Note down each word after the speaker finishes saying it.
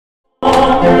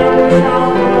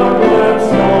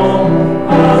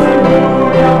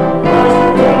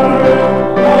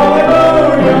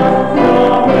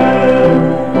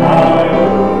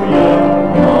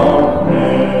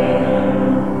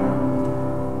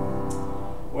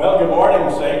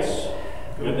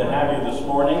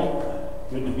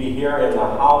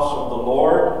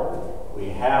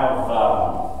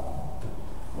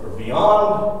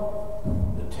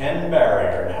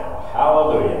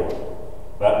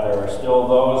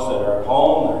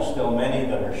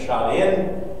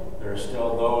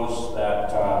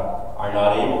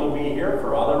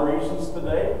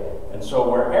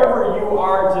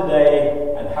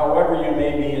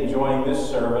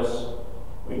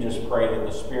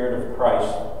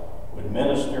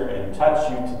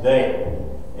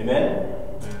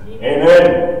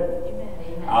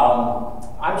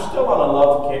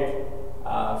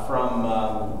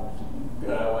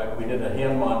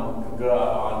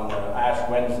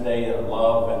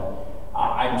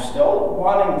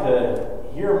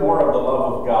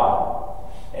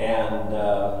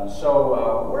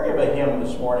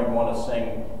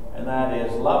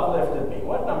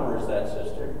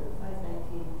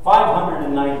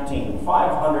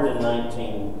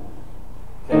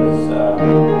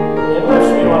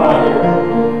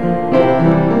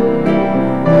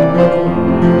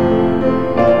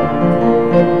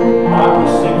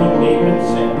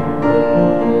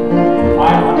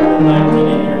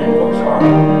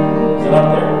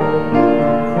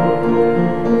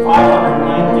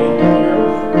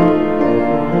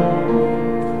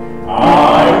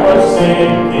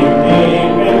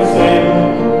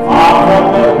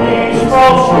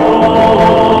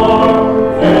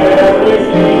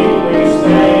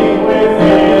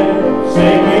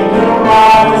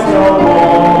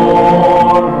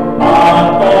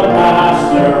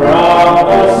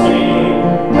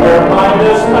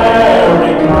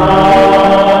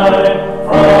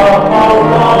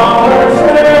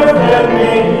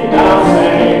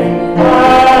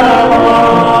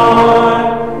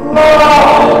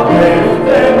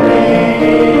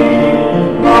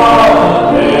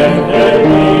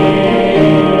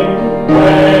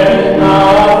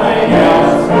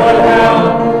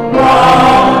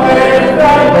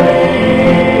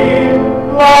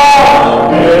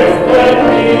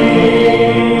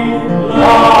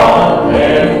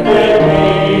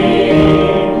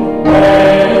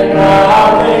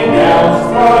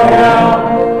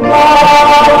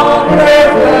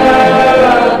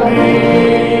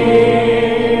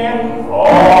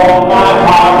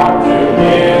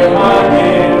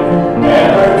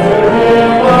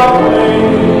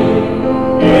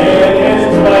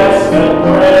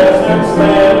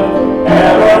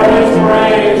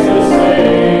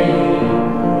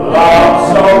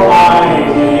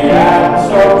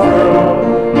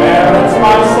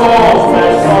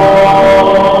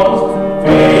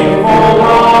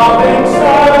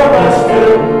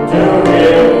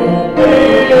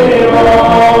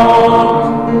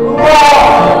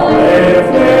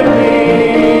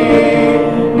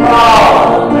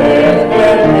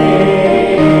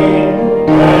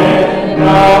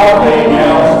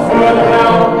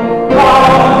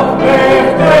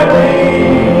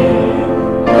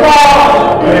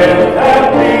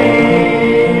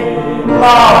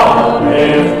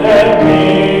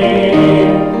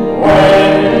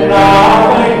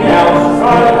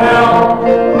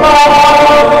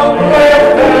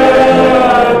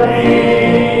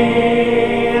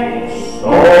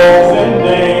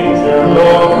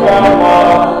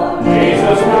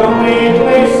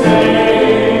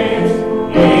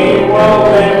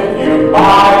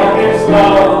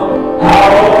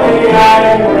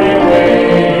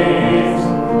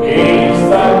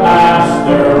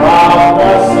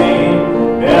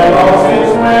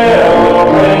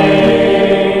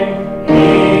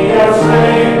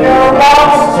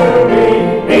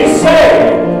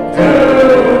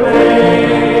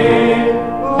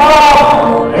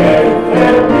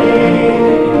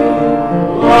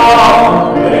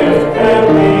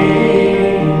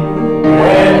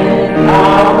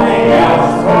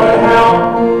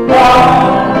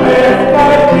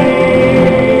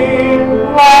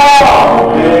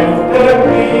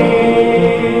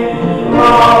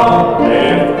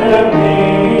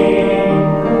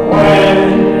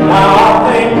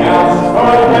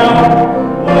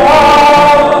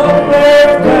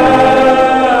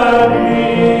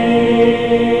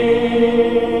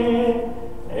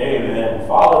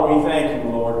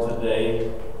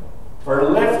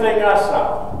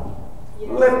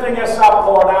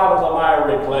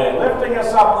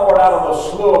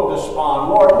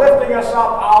us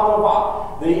up out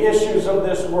of the issues of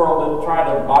this world that try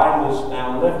to bind us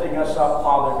now, lifting us up,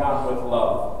 Father God, with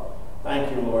love.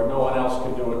 Thank you, Lord. No one else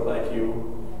could do it like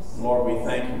you. Lord, we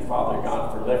thank you, Father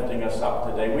God, for lifting us up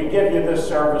today. We give you this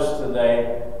service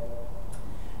today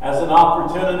as an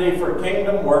opportunity for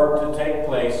kingdom work to take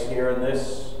place here in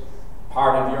this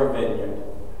part of your vineyard.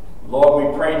 Lord,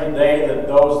 we pray today that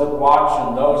those that watch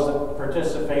and those that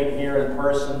participate here in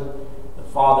person, that,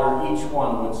 Father, each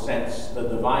one would sense the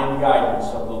divine guidance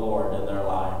of the Lord in their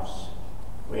lives.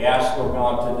 We ask, O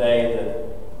God, today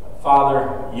that,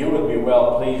 Father, you would be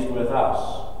well pleased with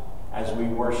us as we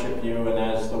worship you and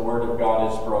as the word of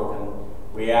God is broken.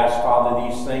 We ask, Father,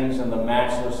 these things in the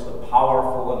matchless, the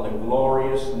powerful, and the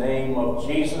glorious name of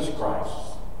Jesus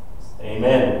Christ.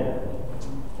 Amen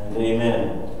and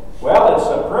amen. Well, it's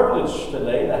a privilege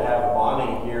today to have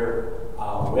Bonnie here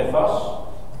with us.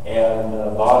 And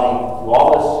Bonnie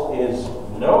Wallace is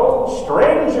no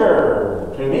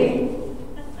stranger to me.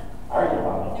 Are you,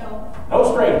 Bonnie? No. No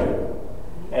stranger.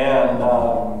 And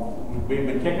we've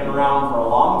been kicking around for a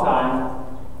long time.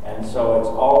 And so it's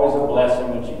always a blessing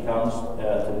when she comes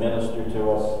to minister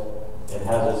to us. It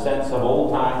has a sense of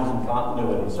old times and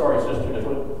continuity. Sorry, sister, to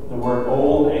put the word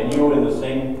old and you in the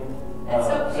same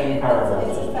same paragraph.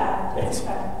 It's a fact. It's a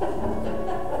fact.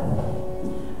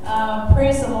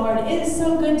 Praise the Lord. It is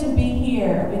so good to be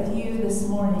here with you this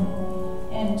morning.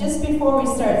 And just before we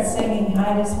start singing,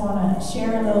 I just want to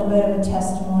share a little bit of a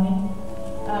testimony.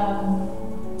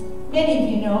 Many of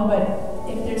you know, but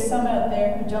if there's some out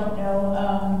there who don't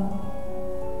know,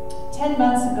 10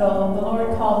 months ago, the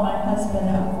Lord called my husband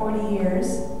of 40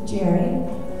 years, Jerry,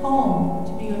 home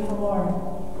to be with the Lord.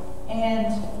 And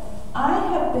I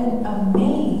have been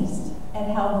amazed at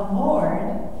how the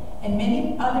Lord and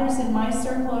many others in my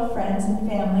circle of friends and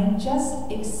family just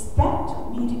expect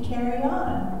me to carry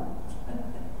on.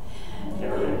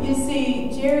 You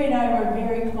see, Jerry and I were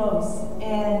very close,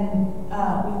 and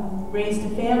we raised a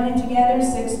family together,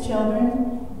 6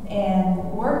 children,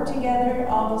 and worked together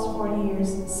all those 40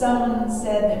 years. Someone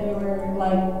said that we were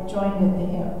like joined at the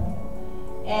hip.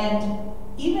 And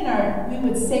even we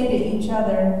would say to each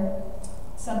other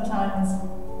sometimes,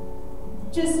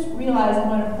 just realizing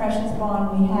what a precious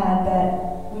bond we had,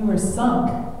 that we were sunk.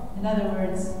 In other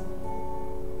words,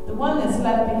 the one that's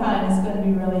left behind is going to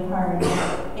be really hard.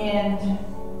 And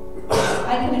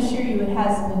I can assure you it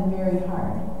has been very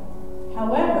hard.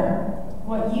 However,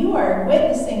 what you are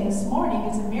witnessing this morning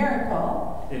is a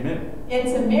miracle. Amen.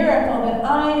 It's a miracle that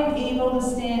I am able to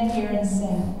stand here and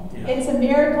sing. Yeah. It's a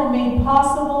miracle made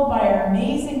possible by our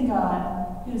amazing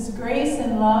God, whose grace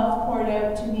and love poured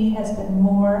out to me has been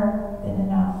more than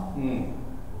enough.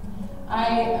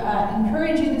 I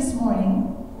encourage you this morning.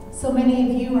 So many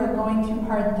of you are going through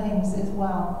hard things as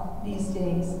well these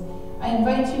days. I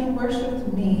invite you to worship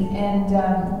with me and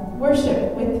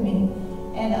worship with me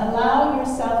and allow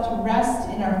yourself to rest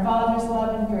in our Father's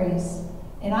love and grace.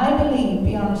 And I believe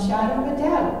beyond a shadow of a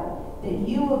doubt that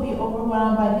you will be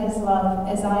overwhelmed by his love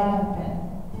as I have been.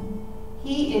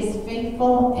 He is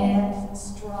faithful and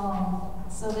strong.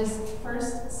 So this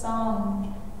first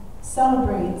song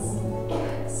celebrates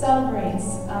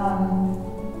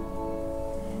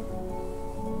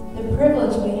the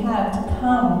privilege we have to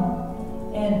come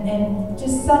and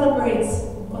just celebrates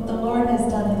what the Lord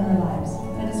has done in our lives.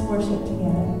 Let us worship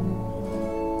together.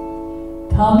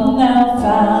 Come thou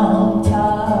fount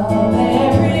of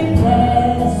every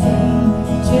blessing,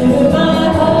 to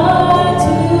my heart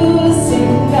to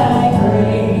sing thy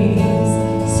praise,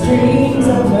 streams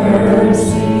of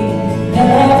mercy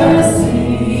never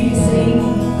ceasing,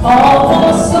 call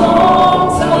the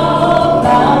songs of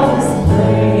loudest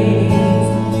praise.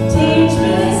 Teach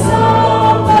me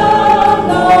some thou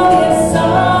knowest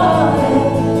sonnet,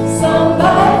 sung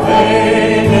by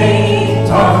flaming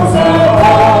tongues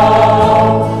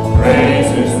above. Praise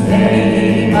his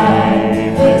name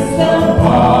and fix them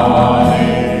upon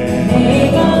it,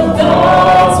 name of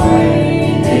God's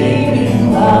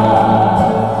redeeming love.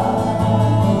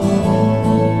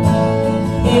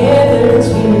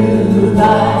 Hitherto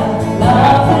thy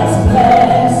love has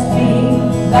blessed me,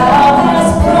 thou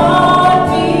hast brought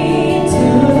me to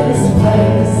this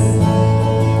place,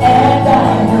 and I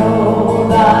know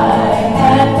thy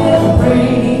hand will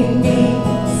bring me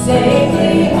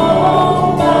safely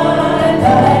home by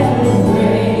thy good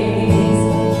grace.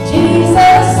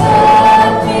 Jesus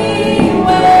loved me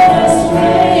when a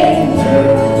stranger,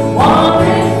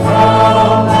 wandering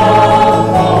from the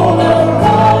fold of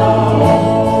God,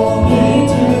 he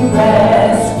to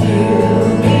rescue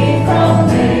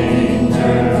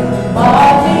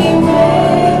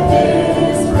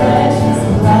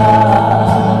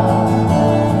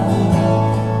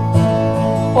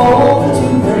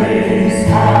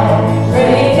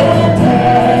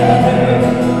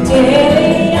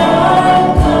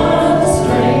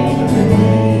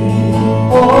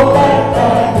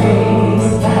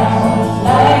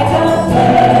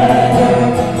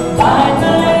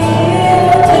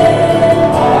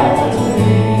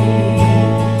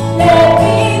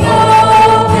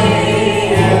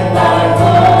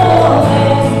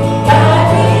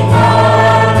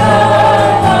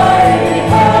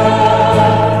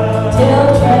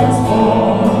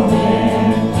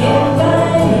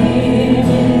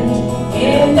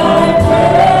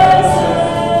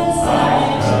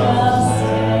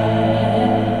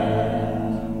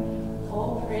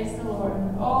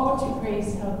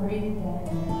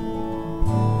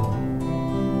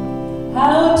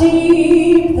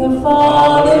deep the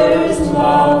Father's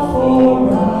love for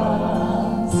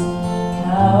us,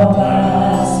 how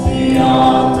vast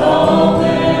beyond all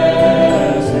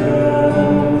measure,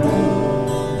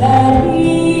 that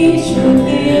He should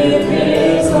give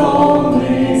His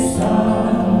only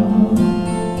Son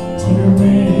to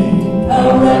make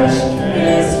a wretch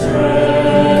His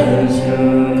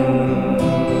treasure.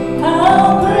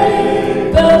 How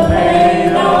great the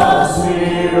pain of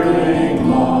searing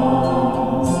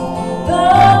loss! The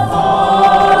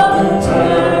Father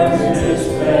turns His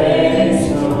face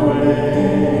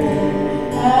away,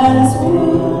 as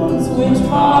wounds which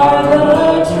mar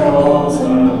the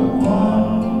chosen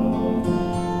one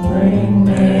bring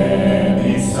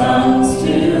many sons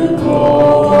to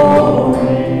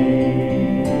glory.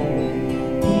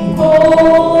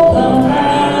 Behold the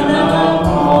man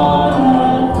upon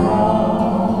a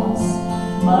cross,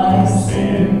 my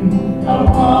sin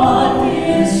upon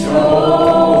His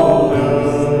shoulder.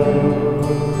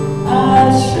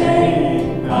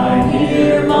 Ashamed, I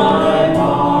hear my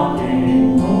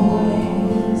mocking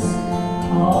voice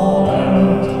call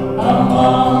out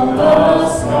among the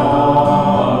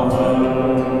scoffers.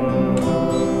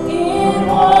 It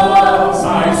was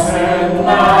my sin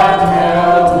that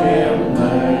held Him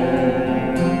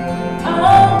there,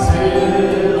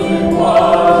 until it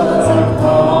was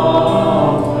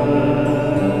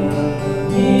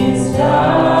accomplished. His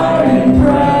dying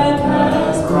breath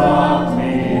has brought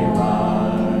me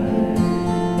life.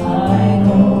 I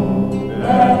know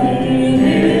that it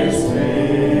is finished.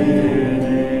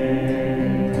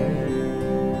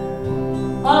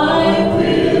 I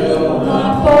will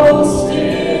not boast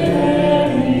in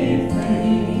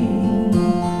anything,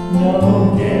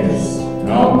 no gifts,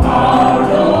 no power,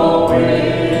 no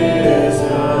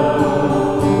wisdom,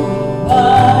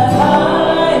 but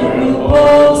I will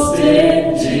boast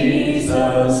in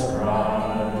Jesus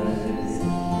Christ,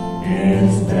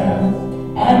 His death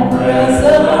and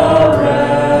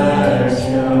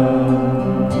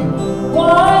resurrection.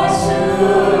 Why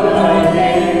should I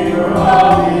labor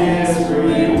of His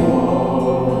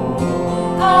reward?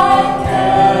 I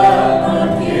cannot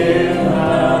give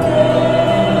an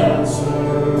answer,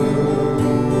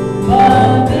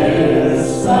 but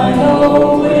this I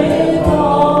know with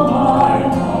all my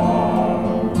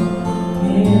heart: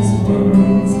 His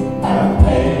wounds have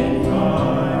paid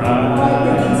my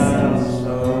ransom.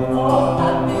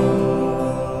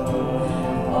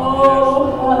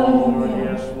 Oh, hallelujah.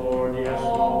 Yes, Lord. Yes, Oh,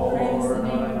 Lord. praise the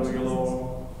name of Hallelujah,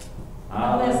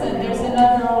 Lord. Listen, there's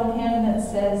another old hymn that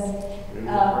says,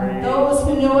 Praise. those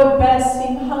who know it best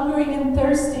seem hungering and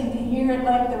thirsting to hear it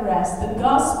like the rest. The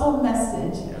gospel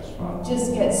message Yes, Father.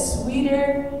 just gets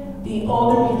sweeter the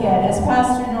older we get. As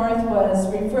Pastor North was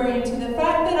referring to the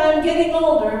fact that I'm getting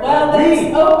older, well, that's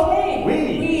We. okay.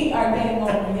 We. are getting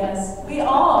older, yes. We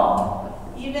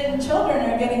all, even children,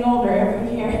 are getting older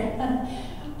every year.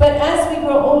 But as we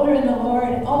grow older in the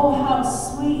Lord, oh, how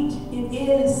sweet it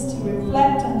is to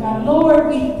reflect on God. Lord,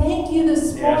 we thank you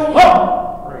this Yes, morning.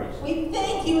 Lord. Praise. We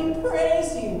thank you and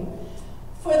praise you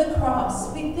for the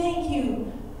cross. We thank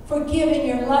you for giving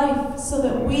your life so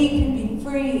that we could be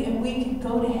free and we could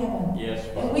go to heaven. Yes,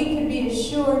 And Father. we could be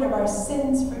assured of our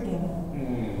sins forgiven.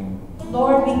 Mm.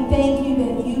 Lord, we thank you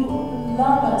that you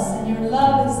love us and your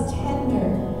love is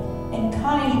tender and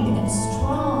kind and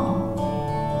strong.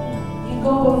 You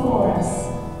go before us.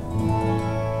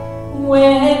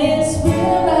 When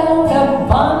Israel out of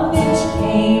bondage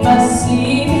came, a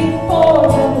sea before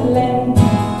them lay,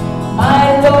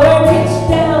 my Lord reached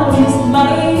down his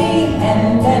mighty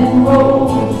hand and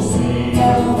rolled the sea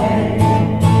away.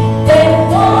 Then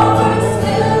forward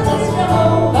still to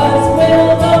strong, as will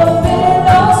the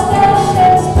billows dash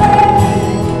and spread.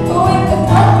 With the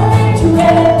current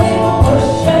red, they will push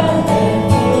ahead,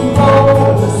 he'll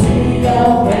roll the sea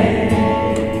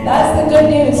away. That's the good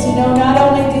news, you know. Not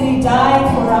only did he die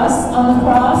for us on the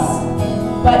cross,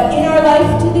 but in our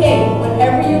life today,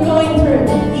 whatever you're going through,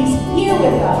 he's here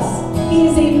with us. He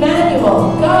is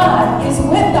Emmanuel. God is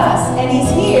with us, and he's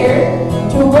here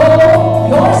to roll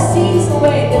your seas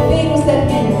away, the things that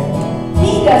hinder.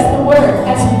 He does the work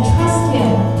as we trust him,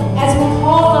 as we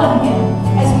call on him,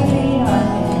 as we lean on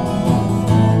him.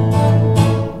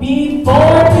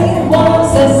 Before me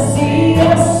was a sea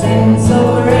of sin,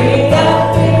 so great a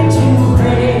fear to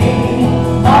pray.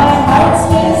 My heart's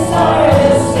desire,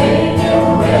 the Savior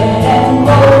read and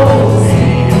rolled the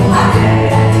sea away.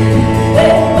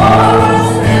 Then forward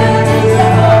still to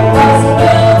travel, was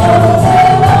will the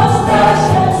billows dash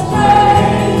and spray.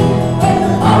 With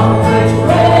comfort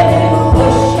read, he'll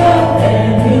push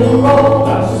ahead, he'll roll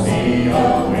the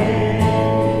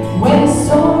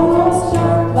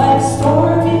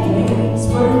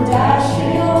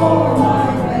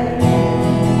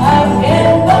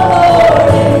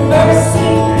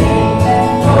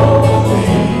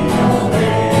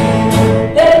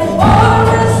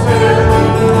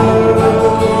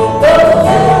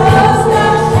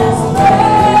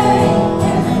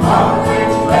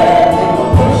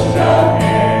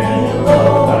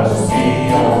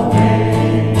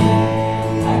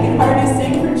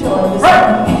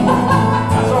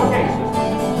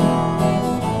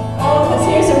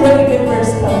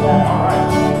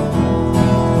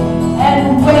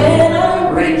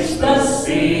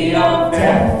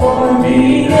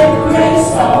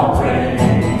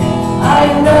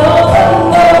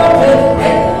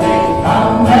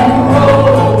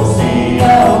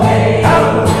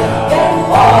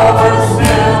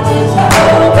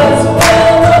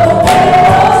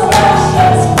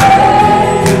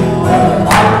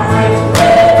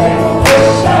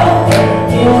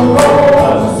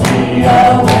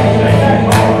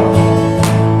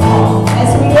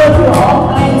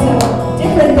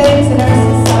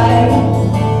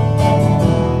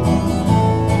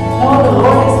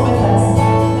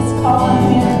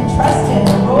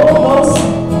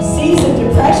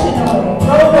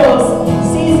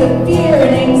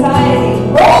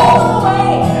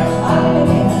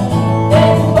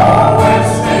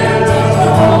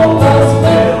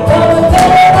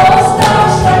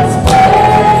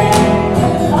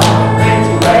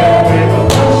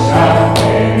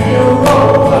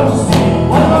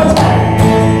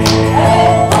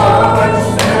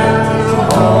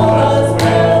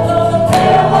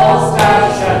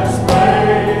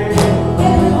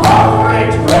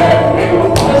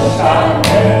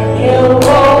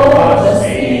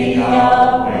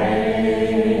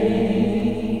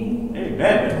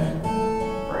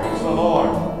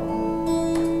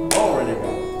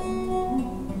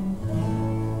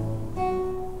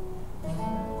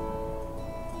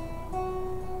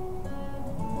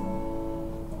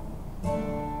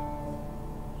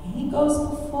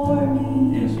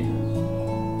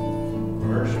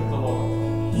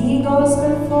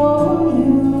before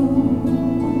you.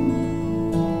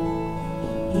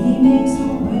 He makes a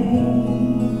way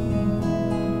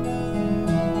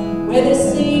where there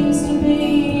seems to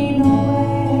be no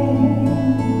way,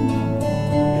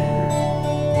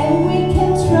 and we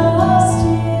can trust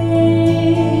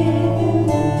Him,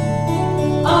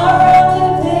 our rock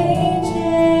of ages.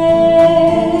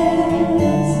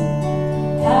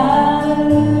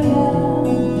 Hallelujah,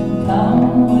 come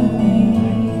with me.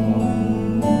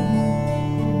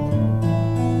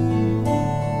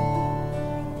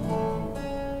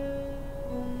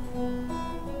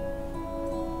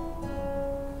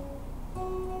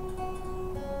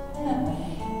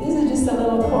 This is just a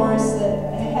little chorus that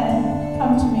had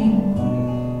come to me,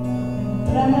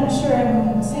 but I'm not sure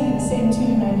I'm singing the same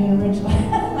tune I did originally.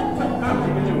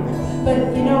 But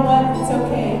you know what? It's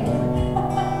okay.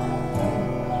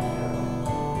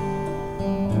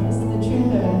 This is the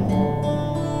truth of it.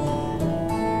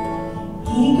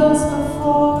 He goes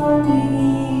before me.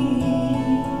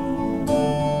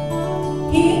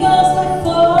 He goes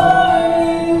before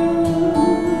you.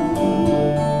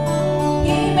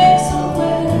 He makes a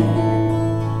way.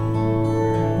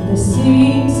 There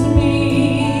seems to be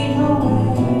no way.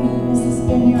 Has this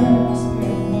been your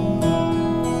experience?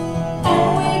 And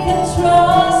we can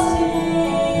trust Him,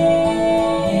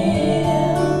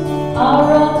 our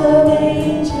rock of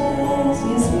ages.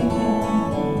 Yes, we can.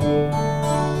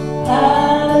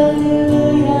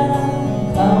 Hallelujah,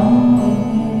 come with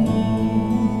me.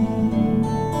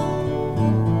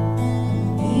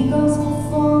 He goes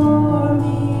before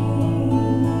me.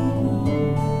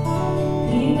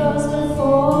 He goes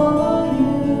before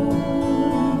you.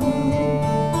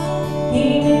 He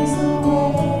makes a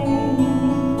way.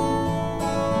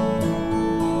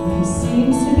 There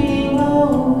seems to be no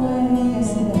way. Yes,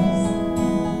 He does.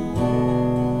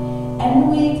 And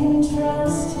we can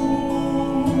trust Him,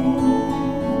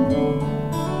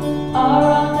 our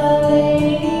rock of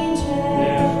ages.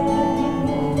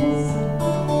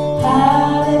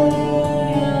 Hallelujah,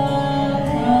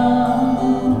 come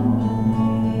with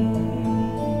me.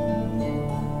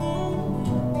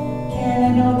 Karen, I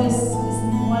know this is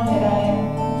one that I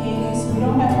gave you, so we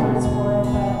don't have words for it,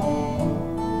 but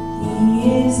He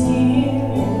is here.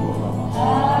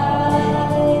 Hallelujah.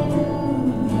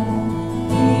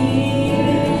 He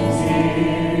is here.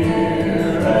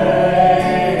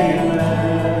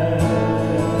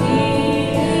 He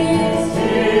is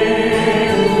here.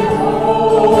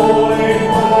 Holy,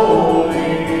 holy.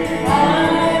 I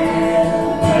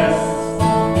will bless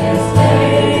His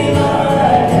name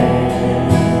again.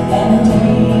 And He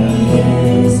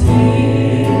is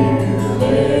here.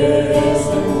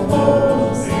 Listen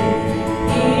closely.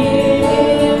 Hear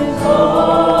Him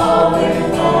calling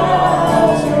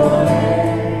out your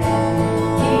name.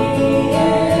 He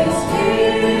is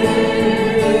here.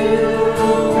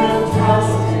 You can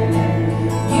trust Him.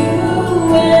 You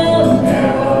will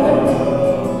never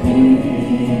be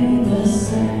the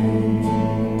same.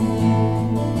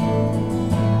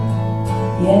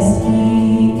 Yes, He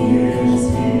is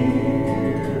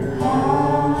here.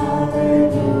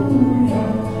 Hallelujah.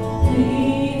 He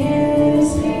is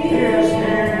here.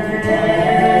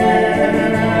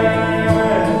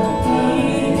 He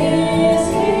is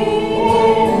here.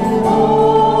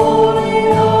 Holy,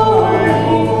 holy.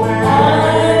 I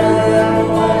will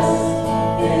bless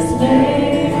His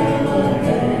name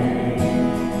again.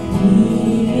 He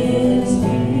is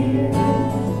here.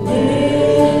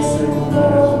 Listen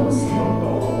closely.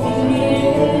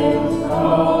 Hear Him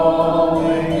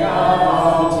calling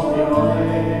out your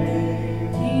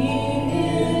name. He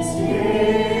is here.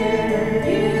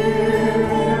 You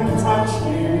can touch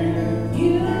Him.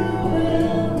 You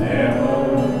will never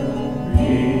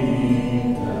be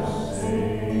the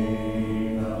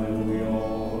same. Hallelujah,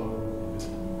 Lord.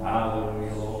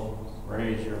 Hallelujah, Lord.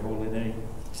 Praise your holy name.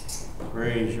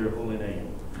 Praise your holy name.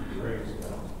 Praise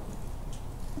God.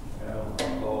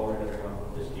 Glory to God.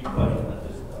 Just keep playing that.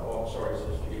 Oh, I'm sorry,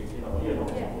 sister. You know.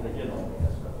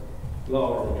 Yes,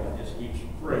 glory to God. Just keep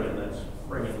bringing this.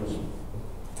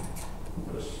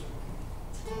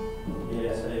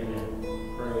 Yes, amen.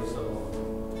 Praise the Lord.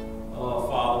 Oh,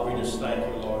 Father, we just thank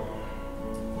you, Lord.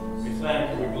 We thank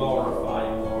you. We glorify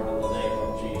you, Lord, in the name of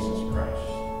Jesus Christ.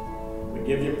 We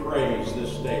give you praise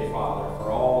this day, Father,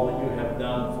 for all that you have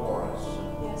done for us.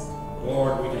 Yes.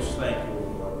 Lord, we just thank you,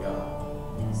 Lord God,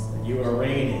 that you are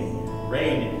reigning,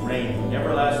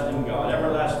 everlasting God,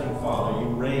 everlasting Father. You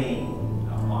reign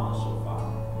upon us, oh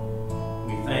Father.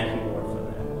 We thank you, Lord, for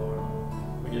that, Lord.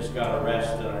 We just got to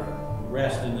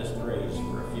rest in this praise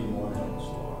for a few more minutes,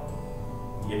 Lord.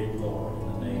 Give you glory in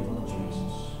the name of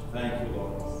Jesus. Thank you,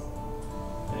 Lord.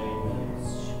 Amen.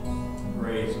 Praise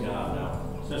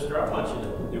Sister, I want you to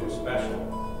do a special.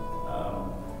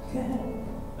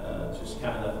 Just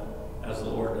kind of as the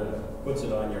Lord puts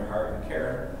it on your heart. And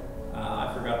Karen,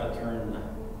 I forgot to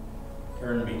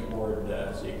turn me toward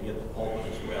so you can get the pulpit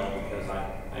as well, because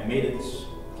I made it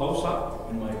close up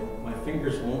and my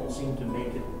fingers won't seem to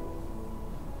make it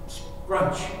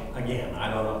scrunch again.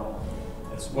 I don't know.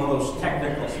 It's one of those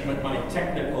technicals, my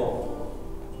technical,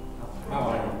 I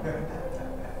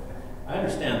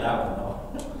understand that one though.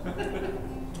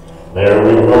 There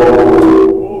we go.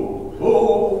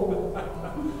 Whoa.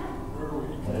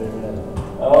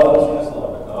 Oh, just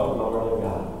love it. Oh, glory to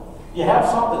God. You have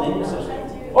something in you, sister.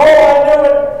 Oh, I knew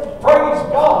it. Praise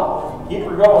God. Keep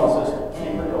her going, sister.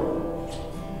 Keep her going.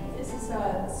 This is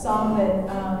a song that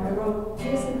I wrote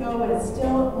years ago, but it's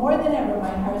still more than ever my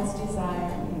heart's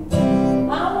desire.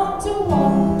 I want to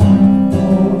walk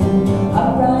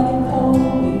upright and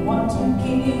holy, want to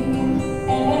give you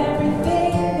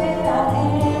everything that I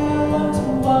am. I want to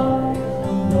walk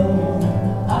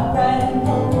upright and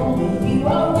holy. You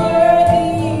are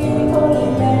worthy, holy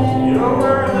man. You are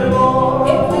worthy, Lord.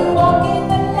 If we walk in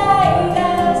the light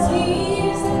as He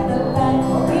is in the light,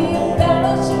 we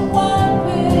fellowship one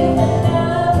with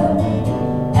another,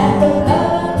 and the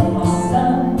love of His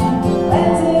Son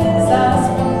cleanses us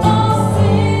from all sin.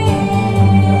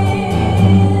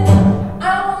 I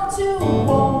want to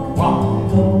walk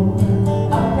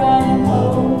upright and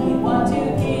holy, want to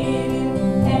give you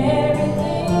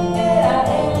everything that I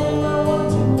am. I want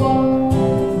to walk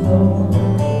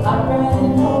upright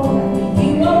and holy.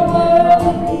 You are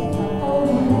worthy,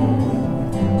 holy man.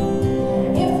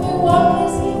 If we walk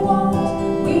as He walked,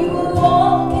 we will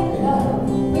walk in love.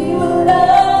 We will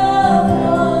love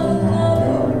one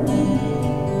another,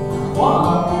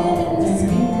 walking in the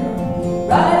Spirit,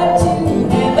 right up to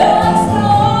heaven's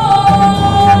throne.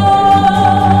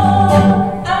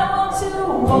 I want to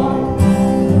walk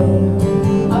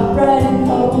upright and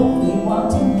holy, want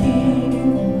to give you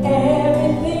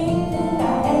everything that I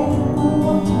am. I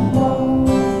want to walk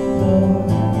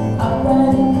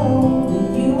upright and holy.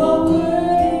 You are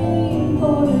worthy,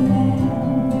 holy man.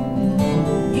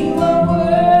 You are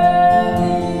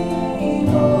worthy,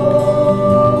 holy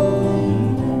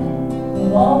man.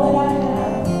 With all that I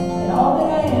have and all that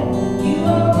I am, you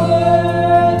are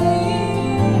worthy,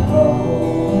 holy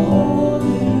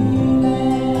man.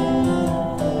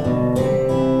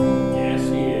 Yes,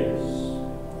 He is.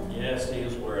 Yes, He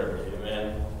is worthy. Amen.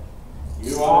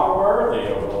 You are worthy,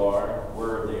 O Lord,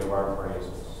 worthy of our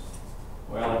praises.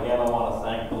 Well, again, I want to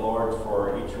thank the Lord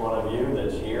for each one of you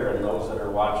that's here and those that are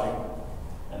watching,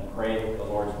 and pray the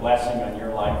Lord's blessing on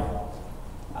your life.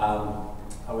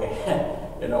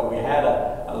 We had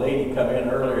a lady come in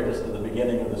earlier, just at the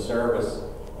beginning of the service,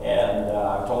 and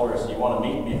I told her, I said, "You want to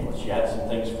meet me?" Well, she had some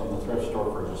things from the thrift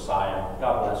store for Josiah.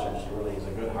 God bless her. She really has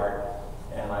a good heart.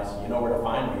 And I said, "You know where to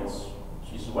find me?"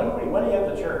 She said, when are you at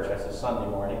the church?" I said, "Sunday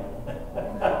morning."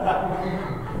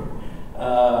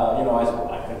 I said,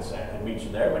 I couldn't say I could meet you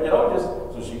there, but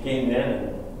so she came in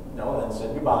and then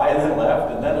said goodbye and then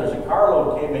left. And then there's a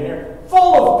carload came in here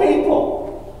full of people.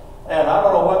 And I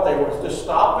don't know what they were just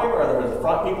stopping, or there was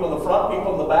people in the front,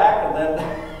 people in the back, and then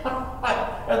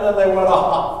they went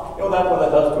off. That's what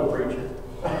that does to a preacher.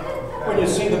 When you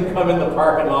see them come in the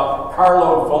parking lot,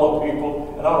 carload full of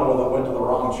people, and I don't know whether they went to the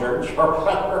wrong church or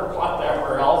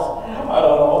whatever else. I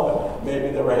don't know.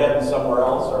 Maybe they were heading somewhere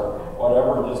else or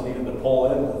whatever, just needed to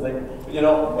pull in.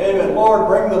 Amen. Lord,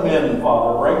 bring them in,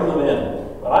 Father, bring them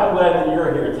in. But I'm glad that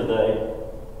you're here today,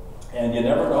 and you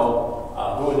never know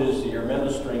who it is that you're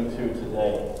ministering to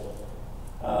today.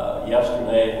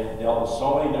 Yesterday, I dealt with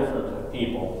so many different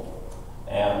people,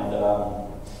 and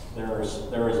there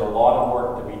is a lot of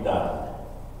work to be done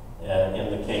in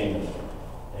the kingdom.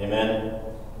 Amen.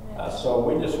 So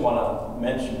we just want to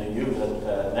mention to you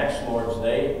that next Lord's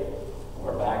Day,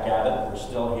 we're back at it. We're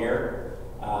still here.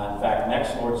 In fact,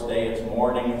 next Lord's Day, it's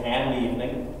morning and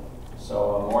evening.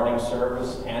 So a morning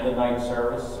service and a night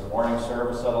service. A morning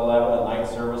service at 11, a night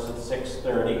service at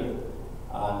 6:30.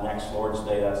 Next Lord's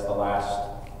Day, that's the last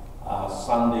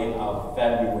Sunday of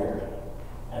February.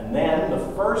 And then the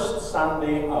first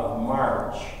Sunday of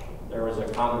March, there is a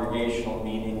congregational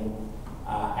meeting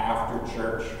after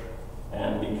church.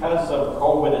 And because of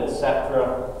COVID,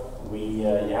 etc.,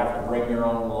 you have to bring your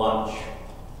own lunch,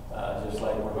 just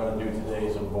like we're going to do today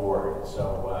as a board.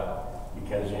 So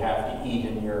because you have to eat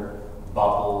in your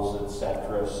bubbles,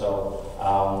 etc. So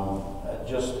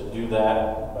just do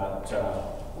that, but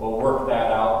we'll work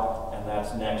that out, and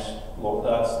that's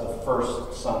the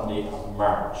first Sunday of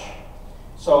March.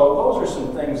 So those are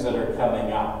some things that are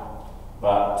coming up,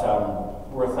 but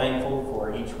we're thankful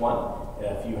for each one.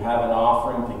 If you have an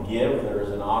offering to give, there is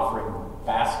an offering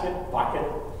bucket,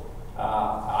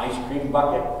 ice cream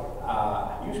bucket.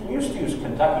 We used to use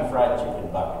Kentucky Fried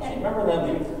Chicken buckets. You remember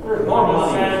them? There was more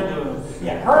money.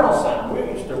 Yeah, Colonel Sand. We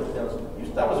used to.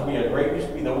 That was be a great. Used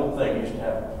to be the whole thing. Used to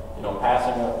have,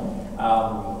 passing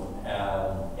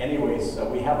anyways,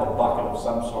 we have a bucket of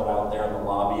some sort out there in the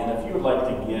lobby, and if you would like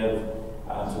to give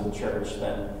to the church,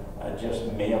 then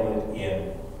just mail it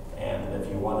in. And if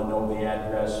you want to know the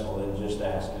address, well, then just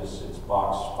ask us. It's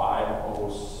box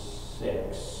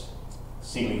 506,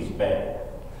 Seeley's Bay.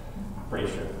 I'm pretty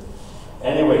sure.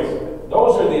 Anyways,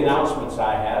 those are the announcements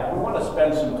I have. We want to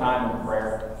spend some time in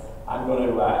prayer. I'm going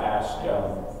to ask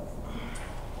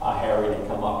Harry to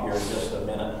come up here in just a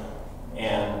minute.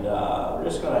 And we're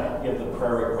just going to give the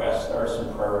prayer requests. There are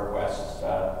some prayer requests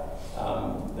that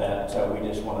we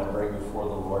just want to bring before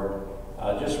the Lord.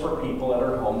 Just for people that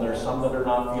are home. There's some that are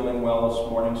not feeling well this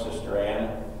morning. Sister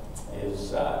Ann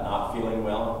is not feeling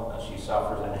well. She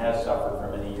suffers and has suffered for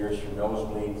many years from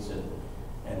nosebleeds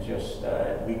and just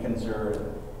it weakens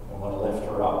her. We want to lift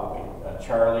her up.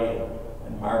 Charlie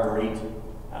and Marguerite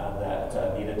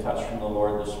that need a touch from the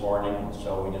Lord this morning. And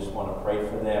so we just want to pray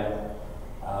for them.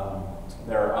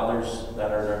 There are others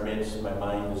that are in our midst. My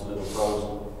mind is a little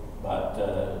frozen.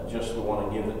 But just we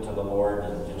want to give it to the Lord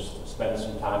and just spend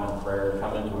some time in prayer and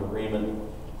come into agreement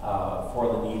for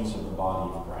the needs of the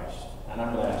body of Christ. And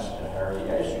I'm going to ask Harry,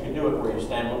 yes, you can do it where you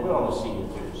stand, but we want to see you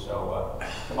too. So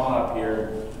come on up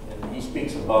here. And he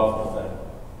speaks above the thing.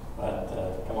 But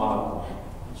come on up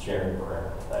and share in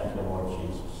prayer. Thank you, Lord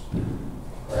Jesus.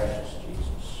 Precious Jesus.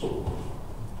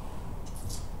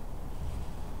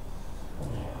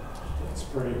 It's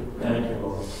pretty. Thank you,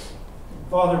 Lord.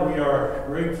 Father, we are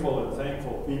grateful and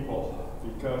thankful people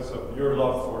because of your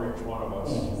love for each one of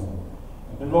us.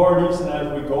 And Lord, even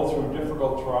as we go through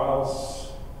difficult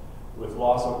trials with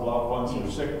loss of loved ones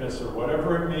or sickness or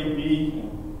whatever it may be,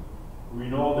 we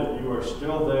know that you are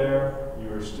still there,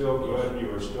 you are still good, you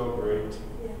are still great.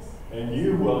 And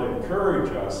you will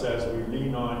encourage us as we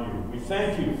lean on you. We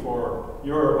thank you for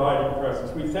your abiding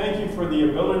presence. We thank you for the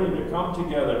ability to come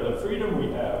together, the freedom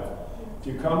we have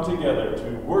to come together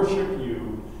to worship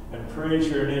you and praise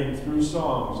your name through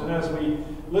songs. And as we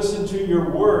listen to your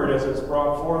word as it's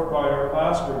brought forth by our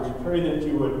pastor, we pray that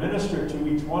you would minister to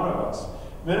each one of us.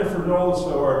 Minister for those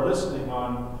who are listening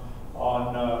on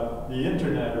the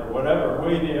internet or whatever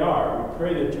way they are. We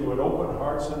pray that you would open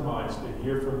hearts and minds to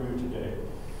hear from you today.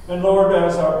 And Lord,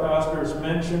 as our pastors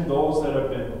mentioned, those that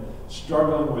have been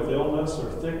struggling with illness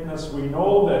or sickness, we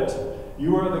know that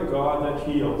you are the God that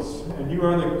heals, and you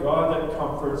are the God that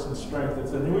comforts and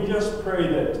strengthens. And we just pray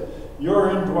that your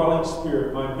indwelling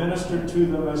spirit might minister to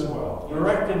them as well.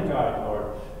 Direct and guide,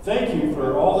 Lord. Thank you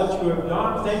for all that you have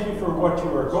done. Thank you for what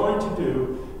you are going to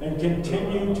do, and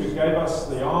continue to give us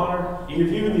the honor,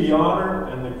 give you the honor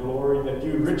and the glory that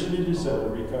you richly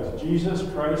deserve, because Jesus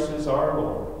Christ is our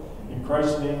Lord. In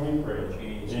Christ's name we pray.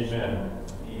 Jesus. Amen.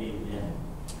 Amen.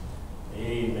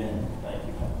 Amen. Thank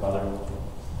you, Brother.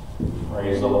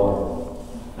 Praise the Lord.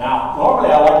 Now,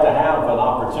 normally I like to have an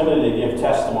opportunity to give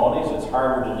testimonies. It's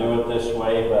harder to do it this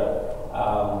way, but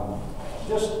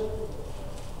just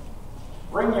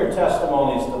bring your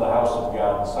testimonies to the house of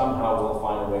God, and somehow we'll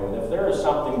find a way. But if there is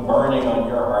something burning on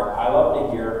your heart, I love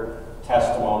to hear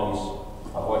testimonies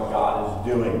of what God is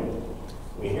doing.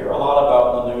 We hear a lot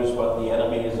about the news, what the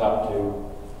enemy is up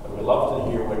to. But we love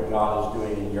to hear what God is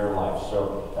doing in your life.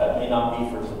 So that may not be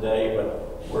for today, but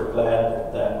we're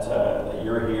glad that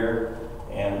you're here,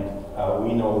 and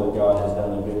we know that God has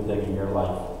done a good thing in your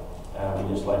life. We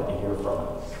just like to hear from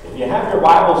it. If you have your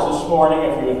Bibles this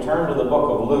morning, if you would turn to the book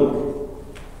of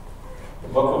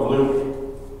Luke,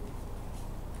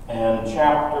 and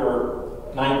chapter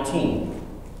 19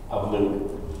 of Luke.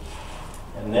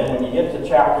 And then when you get to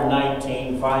chapter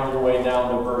 19, find your way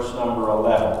down to verse number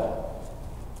 11.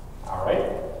 All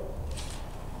right?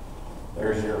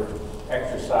 There's your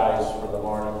exercise for the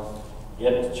morning.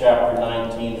 Get to chapter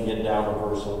 19 and get down to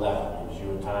verse 11. Gives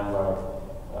you a time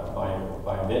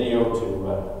by video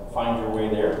to find your way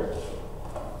there.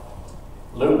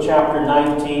 Luke chapter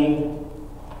 19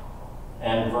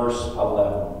 and verse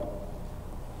 11.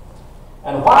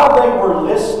 And while they were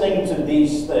listening to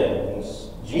these things,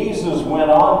 Jesus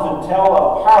went on to tell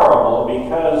a parable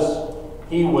because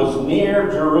he was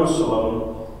near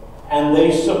Jerusalem, and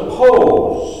they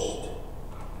supposed.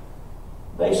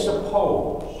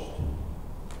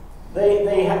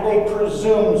 They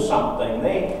presumed something.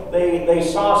 They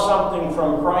saw something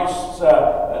from Christ's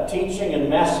teaching and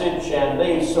message, and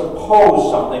they supposed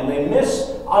something. They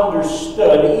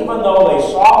understood, even though they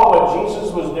saw what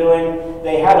Jesus was doing,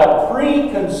 they had a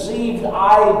preconceived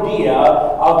idea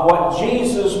of what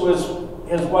Jesus was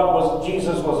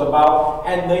about,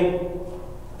 and they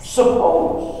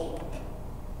supposed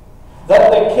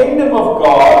that the kingdom of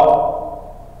God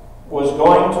was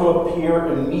going to appear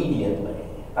immediately.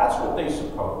 That's what they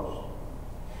supposed.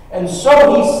 And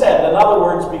so he said, in other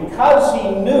words, because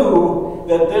he knew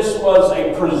that this was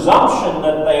a presumption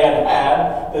that they had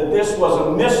had, that this was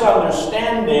a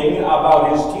misunderstanding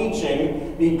about his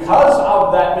teaching, because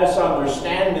of that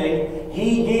misunderstanding,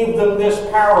 he gave them this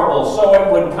parable so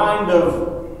it would kind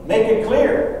of make it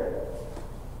clear.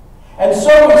 And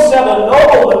so he said, a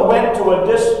nobleman went to a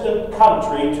distant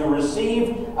country to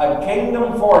receive a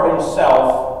kingdom for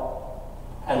himself,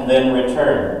 and then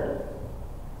returned.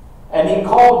 And he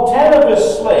called 10 of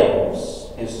his slaves,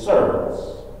 his servants,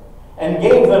 and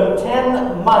gave them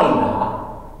 10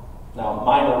 mina. Now,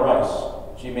 mina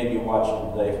rice. She may be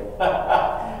watching today.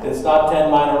 It's not 10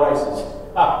 mina rices.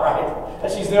 All right.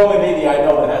 She's the only lady I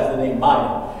know that has the name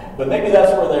mina. But maybe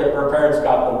that's where her parents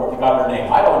got her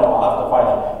name. I don't know. I'll have to find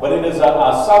out. But it is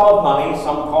a sum of money.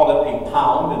 Some call it a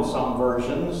pound in some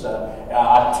versions,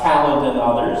 a talent in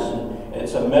others. And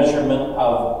it's a measurement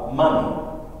of money.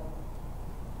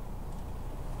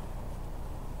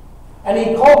 And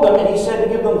he called them, and he said to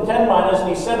give them 10 minas, and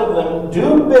he said to them,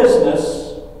 do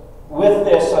business with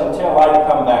this until I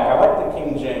come back. I like the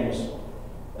King James.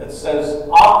 It says,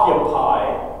 occupy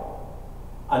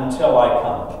until I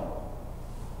come.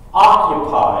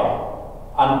 Occupy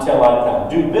until I come.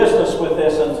 Do business with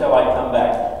this until I come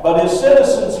back. But his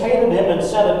citizens hated him and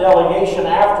sent a delegation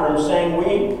after him, saying,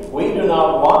 we do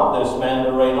not want this man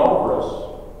to reign over us.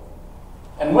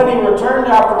 And when he returned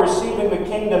after receiving the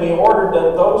kingdom, he ordered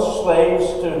that those slaves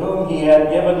to whom he had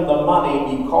given the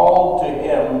money be called to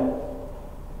him,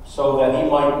 so that he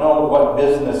might know what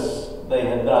business they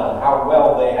had done, how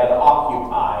well they had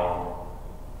occupied.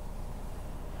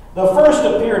 The first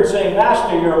appeared, saying,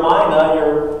 Master, your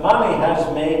money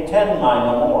has made 10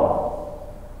 mina more.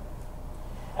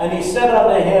 And he said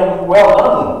unto him, Well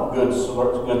done,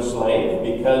 good slave,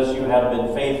 because you have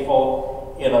been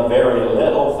faithful in a very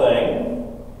little thing.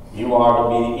 You are to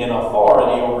be in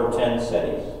authority over 10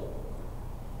 cities.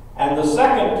 And the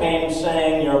second came,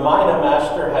 saying, Your mina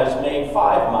master has made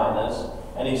 5 minas.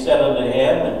 And he said unto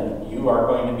him, And you are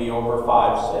going to be over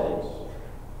 5 cities.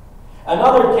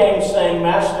 Another came, saying,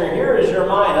 Master, here is your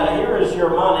mina, here is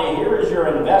your money, here is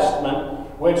your investment,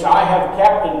 which I have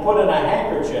kept and put in a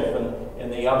handkerchief. And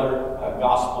in the other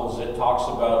Gospels, it talks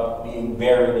about being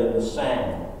buried in the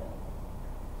sand.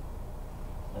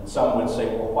 And some would say,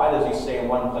 well, why does he say in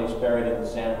one place buried in the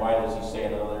sand? Why does he say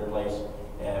in another place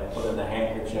put in the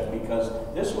handkerchief? Because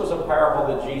this was a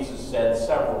parable that Jesus said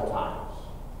several times.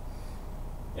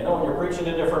 You know, when you're preaching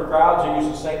to different crowds, you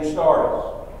use the same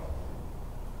stories.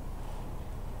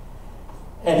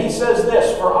 And he says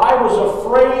this, For I was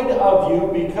afraid of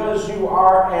you because you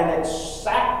are an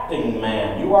exacting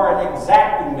man. You are an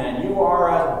exacting man. You are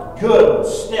a good,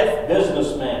 stiff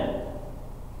businessman.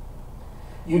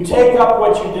 You take up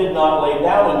what you did not lay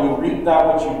down, and you reap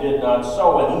that which you did not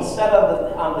sow. And he said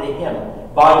unto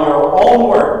him, By your own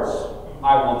words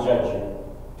I will judge you,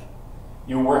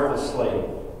 you worthless slave.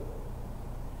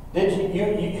 Did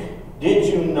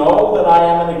you know that I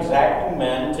am an exacting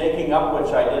man, taking up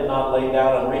which I did not lay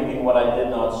down, and reaping what I did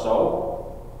not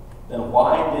sow? Then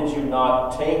why did you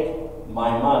not take my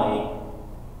money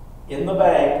in the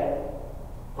bank,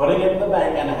 putting it in the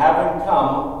bank, and having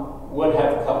come, when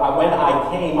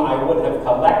I came, I would have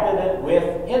collected it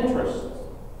with interest?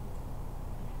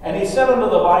 And he said unto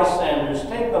the bystanders,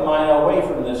 Take the mina away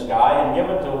from this guy, and give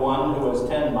it to one who has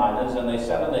 10 minas. And they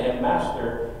said unto him,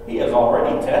 Master, he has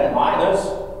already 10 minas.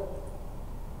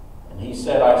 And he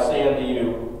said, I say unto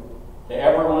you, to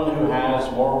everyone who has,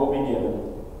 more will be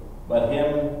given. But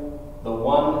him, the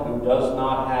one who does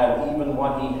not have even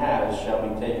what he has, shall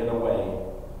be taken away.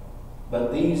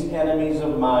 But these enemies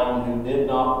of mine who did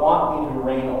not want me to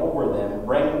reign over them,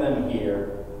 bring them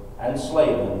here and slay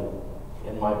them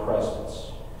in my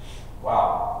presence.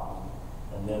 Wow.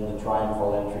 And then the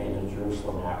triumphal entry into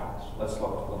Jerusalem happens. Let's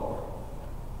look to the Lord.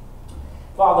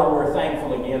 Father, we're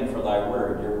thankful again for thy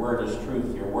word. Your word is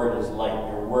truth. Your word is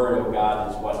light. Your word, O God,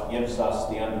 is what gives us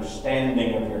the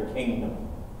understanding of your kingdom.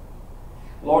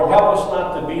 Lord, help us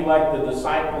not to be like the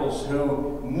disciples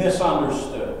who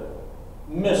misunderstood,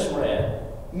 misread,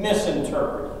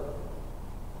 misinterpreted,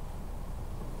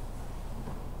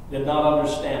 did not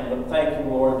understand. But thank you,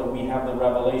 Lord, that we have the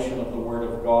revelation of the Word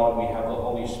of God, and we have the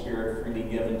Holy Spirit freely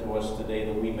given to us today,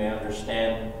 that we may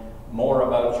understand more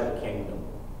about your kingdom.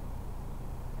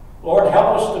 Lord,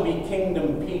 help us to be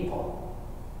kingdom people.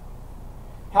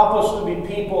 Help us to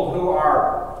be people who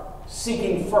are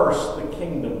seeking first the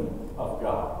kingdom of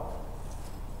God.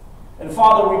 And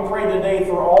Father, we pray today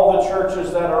for all the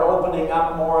churches that are opening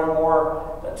up more and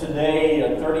more today,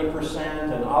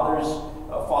 30% and others,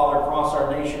 Father, across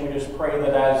our nation. We just pray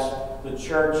that as the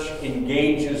church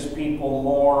engages people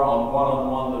more on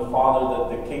one-on-one, that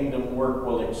Father, that the kingdom work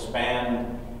will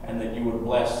expand, and that you would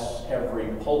bless every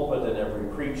pulpit and every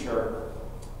preacher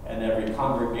and every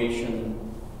congregation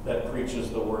that preaches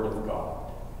the word of God.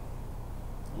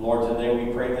 Lord, today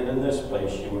we pray that in this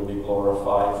place you would be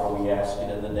glorified, for we ask it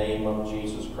in the name of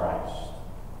Jesus Christ.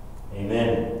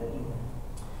 Amen.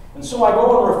 And so I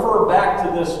go and refer back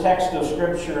to this text of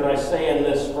Scripture, and I say in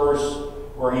this verse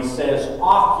where he says,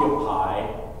 occupy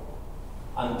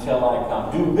until I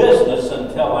come. Do business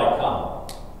until I come.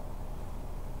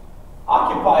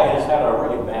 Occupy has had a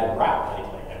really bad rap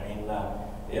lately. I mean,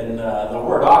 in the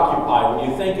word occupy, when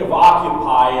you think of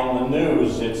occupy in the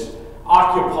news, it's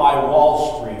Occupy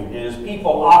Wall Street. It is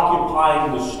people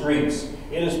occupying the streets.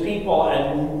 It is people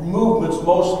and movements,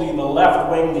 mostly the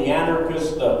left wing, the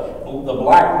anarchists, the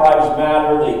Black Lives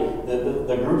Matter,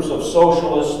 the groups of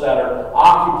socialists that are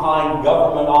occupying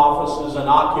government offices and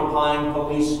occupying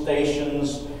police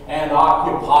stations and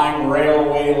occupying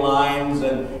railway lines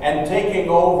and taking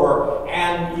over.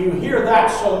 And you hear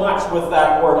that so much with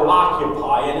that word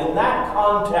occupy. And in that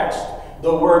context,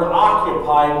 the word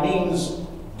occupy means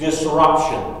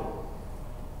disruption.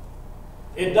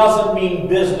 It doesn't mean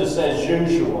business as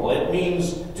usual. It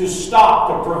means to stop,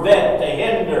 to prevent, to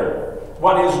hinder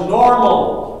what is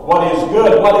normal, what is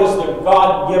good, what is the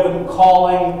God-given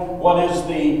calling, what is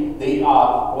the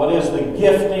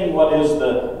gifting, what is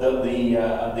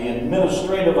the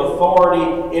administrative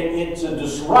authority. It's a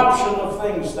disruption of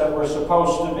things that we're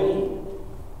supposed to be.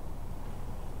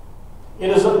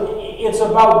 It's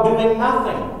about doing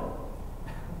nothing.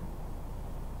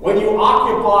 When you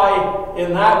occupy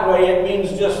in that way, it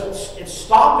means it's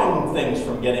stopping things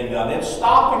from getting done. It's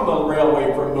stopping the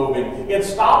railway from moving. It's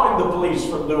stopping the police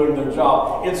from doing their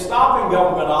job. It's stopping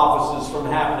government offices from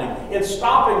happening. It's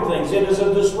stopping things. It is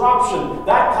a disruption.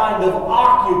 That kind of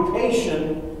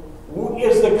occupation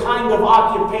is the kind of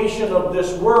occupation of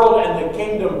this world and the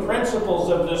kingdom principles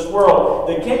of this world.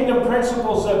 The kingdom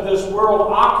principles of this world,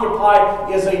 occupy,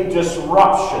 is a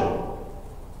disruption.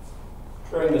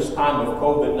 During this time of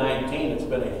COVID-19, it's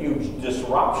been a huge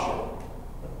disruption.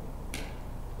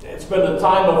 It's been a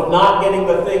time of not getting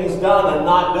the things done and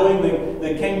not doing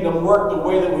the kingdom work the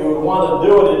way that we would want to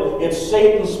do it. It's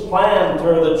Satan's plan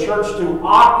for the church to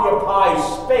occupy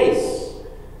space.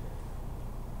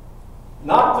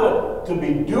 Not to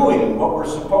be doing what we're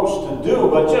supposed to do,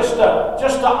 but just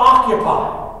to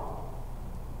occupy.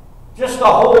 Just to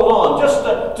hold on, just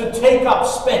to take up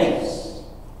space.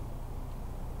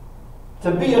 To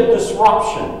be a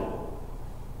disruption.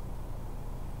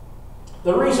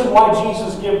 The reason why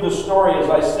Jesus gave the story, as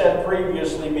I said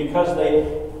previously, because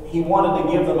he wanted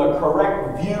to give them a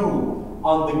correct view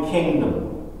on the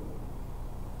kingdom.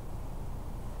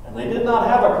 And they did not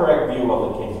have a correct view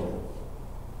of the kingdom.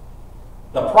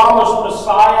 The promised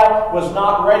Messiah was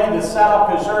not ready to set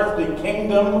up his earthly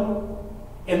kingdom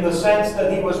in the sense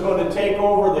that he was going to take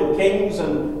over the kings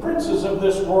and princes of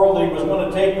this world. He was going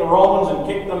to take the Romans and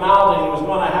kick them out, and he was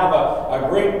going to have a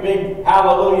great big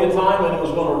hallelujah time, and he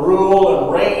was going to rule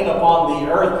and reign upon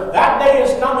the earth. That day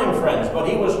is coming, friends, but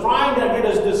he was trying to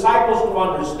get his disciples to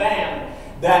understand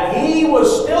that he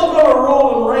was still going to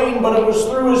rule and reign, but it was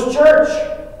through his church.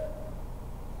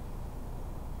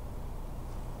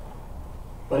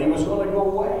 But he was going to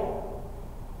go away.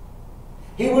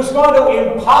 He was going to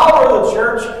empower the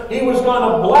church. He was going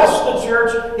to bless the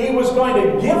church. He was going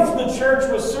to gift the church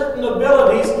with certain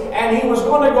abilities, and he was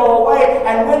going to go away.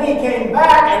 And when he came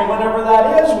back, and whenever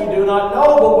that is, we do not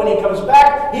know, but when he comes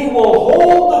back, he will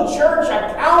hold the church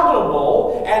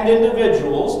accountable, and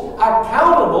individuals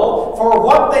accountable for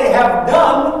what they have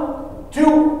done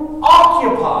to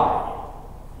occupy.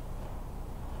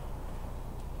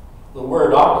 The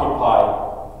word occupy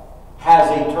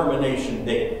has a termination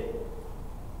date.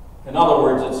 In other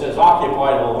words, it says,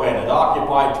 occupy till when? It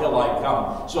occupy till I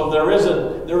come. So there is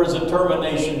a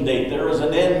termination date. There is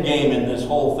an end game in this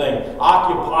whole thing.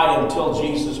 Occupy until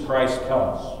Jesus Christ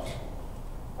comes.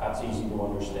 That's easy to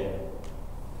understand.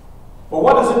 But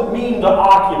what does it mean to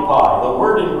occupy? The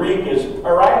word in Greek is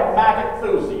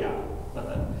pragmaticthusia.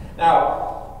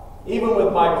 Now, even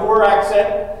with my poor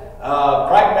accent,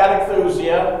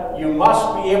 pragmaticthusia, you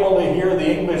must be able to hear the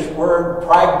English word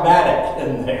pragmatic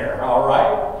in there, all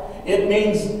right? It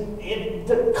means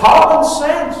common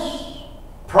sense,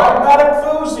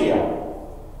 pragmaticthusia.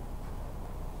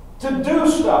 To do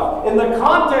stuff. In the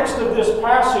context of this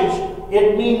passage,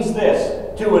 it means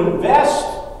this: to invest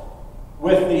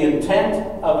with the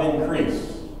intent of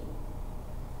increase.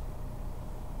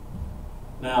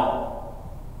 Now,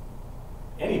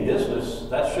 any business,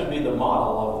 that should be the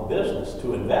model of the business,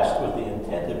 to invest with the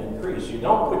intent of increase. You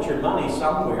don't put your money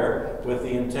somewhere with the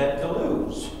intent to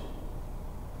lose.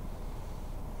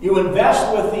 You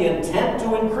invest with the intent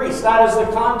to increase. That is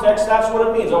the context. That's what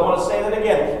it means. I want to say that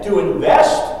again. To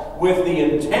invest with the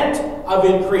intent of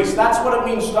increase. That's what it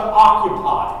means to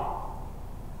occupy.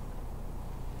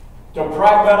 To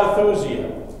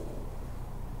pragmatousia.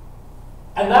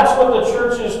 And that's what the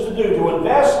church is to do, to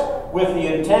invest with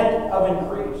the intent of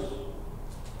increase.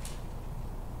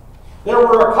 There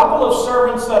were a couple of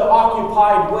servants that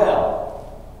occupied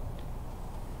well.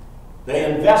 They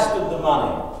invested the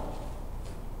money.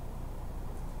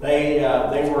 They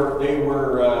were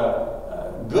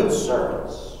good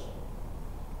servants.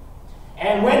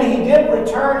 And when he did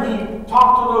return, he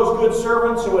talked to those good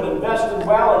servants who had invested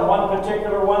well, and one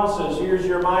particular one says, here's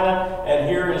your mina, and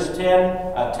here is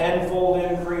a tenfold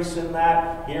increase in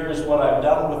that. Here is what I've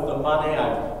done with the money.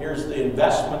 Here's the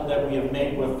investment that we have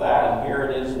made with that, and here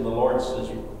it is. And the Lord says,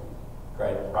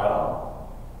 great, right on.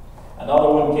 Another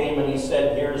one came and he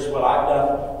said, here's what I've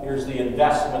done. Here's the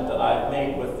investment that I've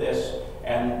made with this.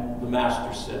 And the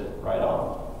master said, right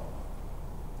on.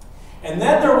 And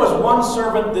then there was one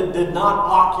servant that did not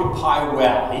occupy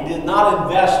well. He did not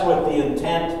invest with the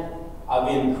intent of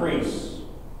increase.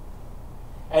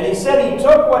 And he said,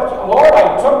 Lord,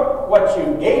 I took what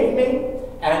you gave me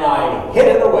and I hid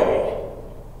it away.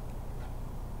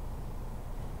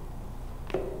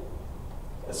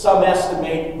 Some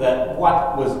estimate that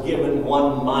what was given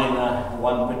one mina,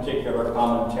 one particular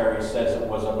commentary says it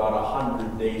was about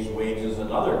 100 days' wages.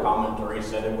 Another commentary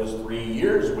said it was 3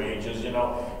 years' wages.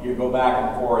 You go back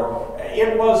and forth.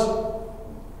 It was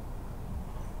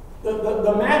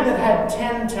the man that had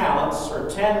 10 talents, or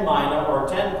 10 mina, or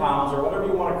 10 pounds, or whatever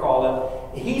you want to call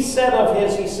it. He said of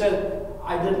his,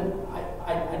 I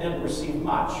didn't receive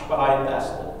much, but I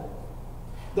invested.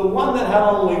 The one that had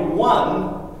only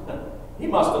one, he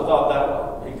must have thought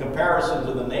that, in comparison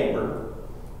to the neighbor,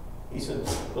 he said,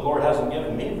 the Lord hasn't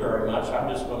given me very much. I'm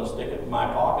just going to stick it in my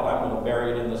pocket. I'm going to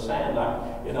bury it in the sand. I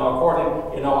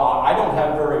don't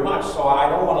have very much, so I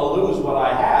don't want to lose what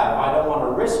I have. I don't want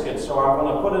to risk it, so I'm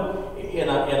going to put it in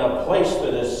a place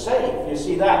that is safe. You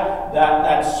see,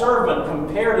 that servant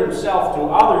compared himself to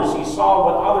others. He saw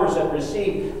what others had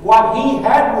received. What he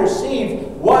had received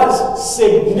was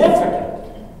significant,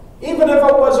 even if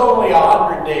it was only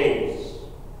 100 days.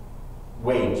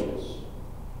 Wages,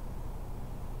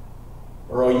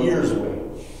 or a year's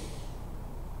wage.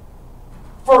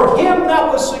 For him,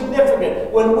 that was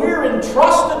significant. When we're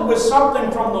entrusted with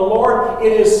something from the Lord,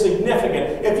 it is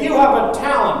significant. If you have a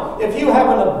talent, if you have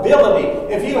an ability,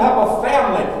 if you have a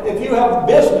family, if you have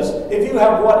business, if you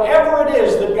have whatever it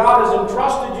is that God has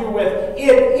entrusted you with,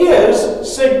 it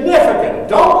is significant.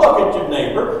 Don't look at your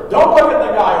neighbor. Don't look at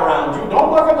the guy around you.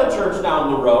 Don't look at the church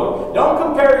down the road. Don't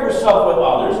compare yourself with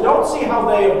others. Don't see how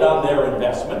they have done their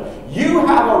investment. You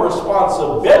have a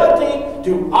responsibility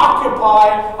to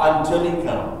occupy until he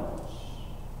comes.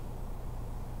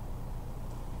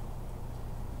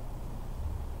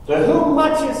 To whom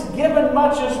much is given,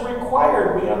 much is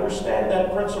required. We understand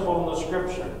that principle in the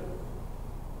Scripture.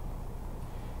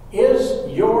 Is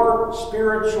your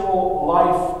spiritual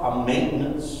life a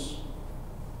maintenance?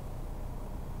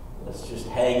 Let's just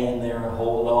hang in there and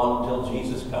hold on until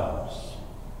Jesus comes.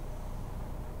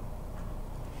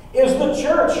 Is the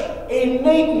church a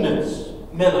maintenance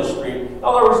ministry? In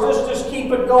other words, let's just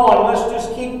keep it going. Let's just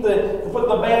put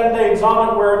the Band-Aids on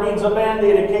it where it needs a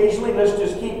Band-Aid occasionally. Let's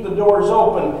just keep the doors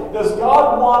open. Does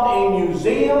God want a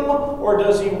museum, or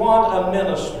does he want a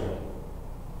ministry?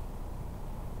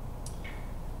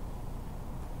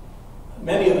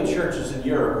 Many of the churches in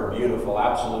Europe are beautiful,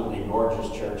 absolutely gorgeous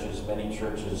churches. Many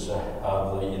churches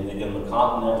in the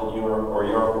continental Europe or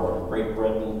in Great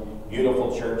Britain,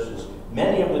 beautiful churches.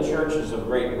 Many of the churches of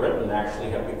Great Britain actually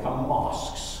have become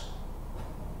mosques.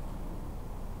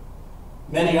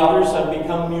 Many others have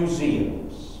become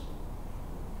museums.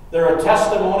 They're a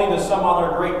testimony to some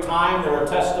other great time. They're a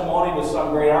testimony to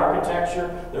some great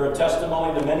architecture. They're a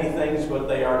testimony to many things, but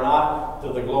they are not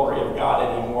to the glory of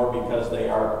God anymore because they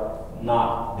are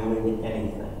not doing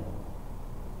anything.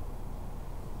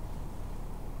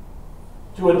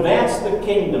 To advance the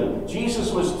kingdom,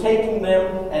 Jesus was taking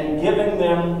them and giving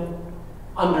them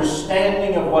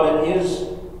understanding of what it is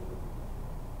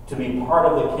to be part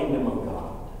of the kingdom of God.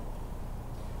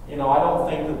 I don't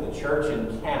think that the church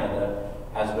in Canada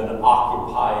has been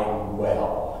occupying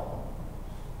well.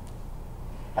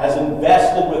 has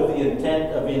invested with the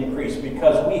intent of increase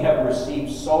because we have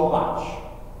received so much.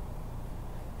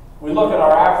 We look at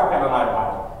our African, and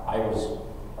I was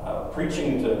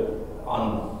preaching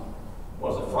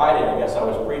was it Friday? I guess I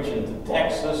was preaching to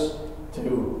Texas,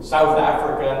 to South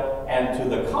Africa, and to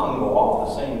the Congo all at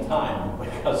the same time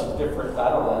because of different, I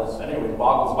don't know, anyway,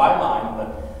 boggles my mind, but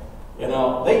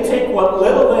they take what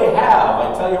little they have,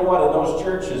 I tell you what, in those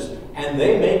churches, and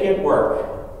they make it work.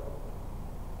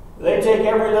 They take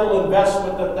every little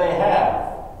investment that they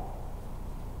have,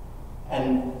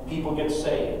 and people get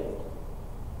saved.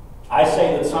 I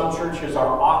say that some churches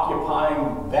are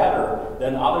occupying better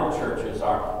than other churches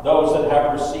are. Those that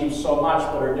have received so much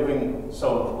but are doing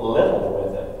so little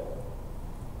with it.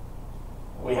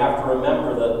 We have to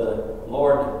remember that the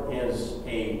Lord is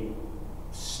a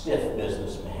stiff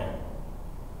businessman.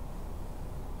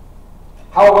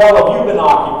 How well have you been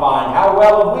occupying? How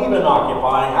well have we been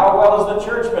occupying? How well has the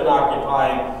church been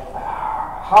occupying?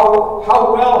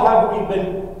 How well have we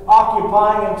been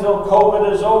occupying until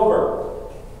COVID is over?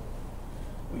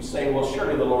 We say, well,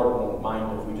 surely the Lord won't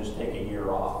mind if we just take a year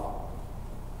off.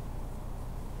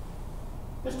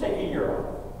 Just take a year off.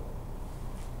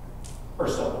 Or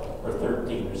so, or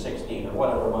 13, or 16, or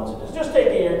whatever months it is. Just take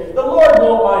a year. The Lord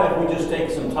won't mind if we just take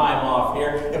some time off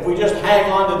here, if we just hang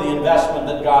on to the investment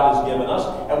that God has given us,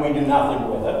 and we do nothing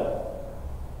with it.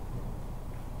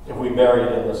 If we bury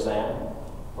it in the sand.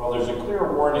 Well, there's a clear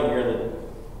warning here that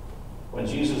when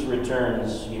Jesus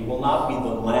returns, he will not be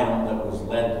the lamb that was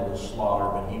led to the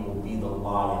slaughter, but he will be the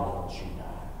Lion of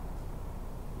Judah.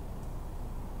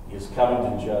 He is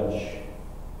coming to judge.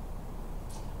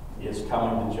 He is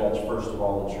coming to judge, first of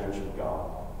all, the church of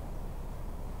God.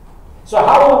 So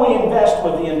how will we invest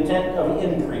with the intent of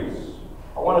increase?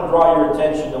 I want to draw your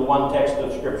attention to one text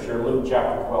of Scripture, Luke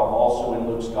chapter 12, also in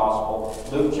Luke's Gospel.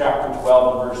 Luke chapter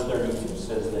 12 and verse 32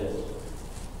 says this.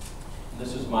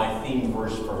 This is my theme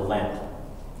verse for Lent.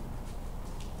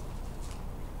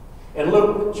 In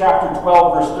Luke chapter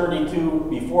 12, verse 32,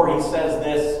 before he says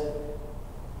this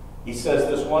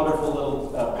wonderful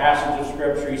little passage of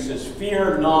Scripture. He says,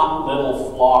 "Fear not,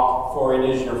 little flock, for it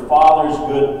is your Father's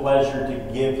good pleasure to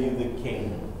give you the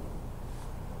kingdom."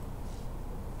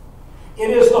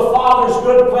 It is the Father's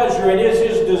good pleasure. It is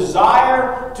his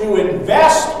desire to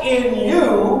invest in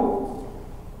you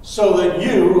so that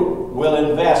you will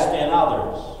invest in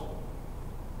others.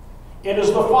 It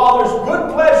is the Father's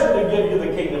good pleasure to give you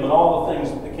the kingdom and all the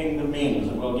things that the kingdom means,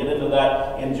 and we'll get into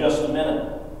that in just a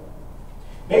minute.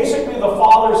 Basically, the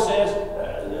Father says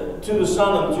to the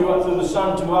Son and through the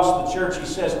Son to us, the church, he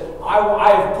says, I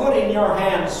have put in your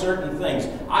hands certain things.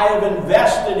 I have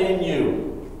invested in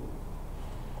you.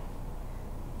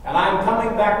 And I'm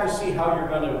coming back to see how you're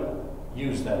going to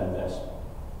use that investment.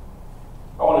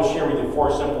 I want to share with you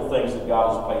 4 simple things that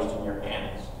God has placed in your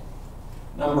hands.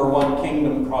 Number 1,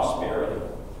 kingdom prosperity.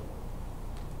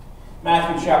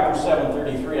 Matthew chapter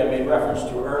 7:33, I made reference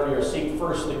to earlier. Seek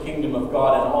first the kingdom of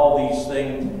God and all these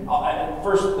things.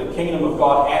 First the kingdom of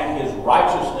God and his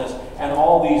righteousness, and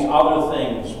all these other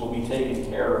things will be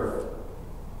taken care of.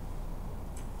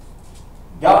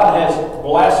 God has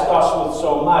blessed us with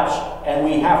so much, and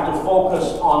we have to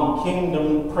focus on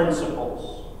kingdom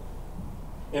principles.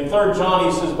 In 3 John,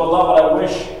 he says, "Beloved, I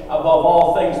wish above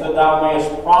all things that thou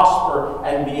mayest prosper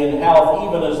and be in health,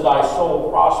 even as thy soul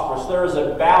prospers." There is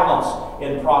a balance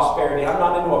in prosperity. I'm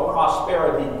not into a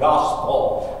prosperity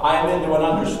gospel. I am into an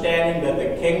understanding that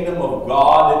the kingdom of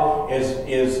God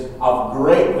is of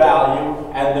great value,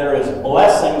 and there is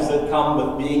blessings that come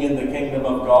with being in the kingdom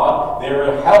of God. There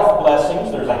are health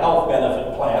blessings. There's a health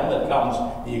benefit plan that comes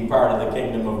being part of the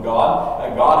kingdom of God.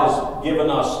 God has given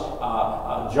us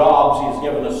jobs. He has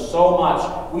given us so much.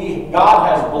 God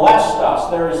has blessed us.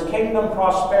 There is kingdom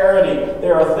prosperity.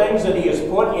 There are things that he has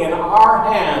put in our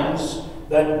hands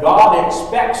that God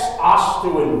expects us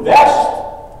to invest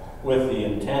with the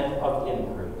intent of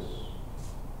increase.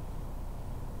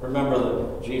 Remember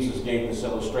that Jesus gave this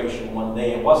illustration one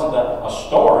day. It wasn't a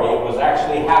story. It was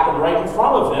actually happened right in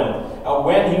front of him.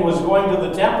 When he was going to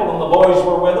the temple and the boys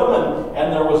were with him,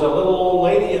 and there was a little old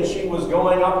lady and she was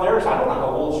going up there. I don't know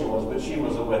how old she was, but she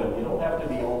was a widow. You don't have to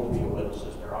be old to be a widow,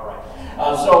 sister. All right.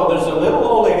 So there's a little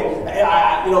old lady.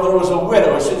 There was a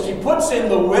widow. She puts in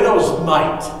the widow's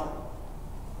mite.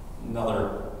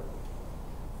 Another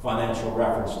financial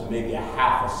reference to maybe a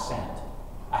half a cent.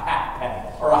 A half penny,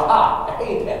 or a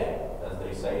penny, as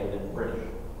they say in British.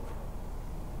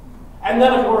 And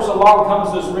then, of course, along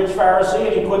comes this rich Pharisee,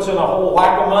 and he puts in a whole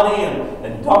whack of money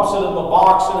and dumps it in the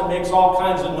box, and it makes all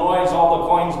kinds of noise. All the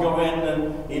coins go in,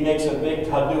 and he makes a big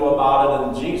to-do about it.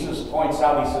 And Jesus points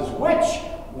out, he says, "Which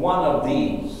one of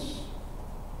these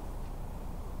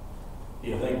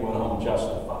and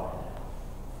justified.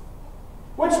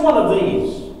 Which one of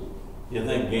these do you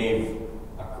think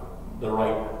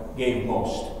gave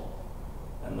most?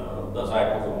 And the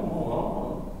disciples go,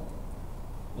 oh.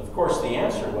 And of course, the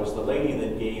answer was the lady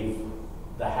that gave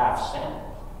the half cent.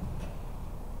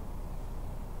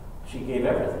 She gave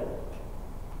everything,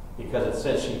 because it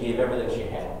says she gave everything she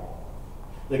had.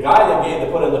 The guy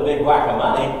that put in the big whack of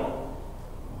money,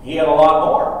 he had a lot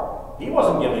more. He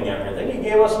wasn't giving everything. He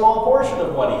gave a small portion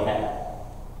of what he had,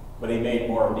 but he made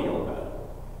more deal about it.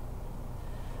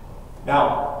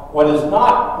 Now, what is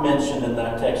not mentioned in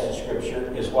that text of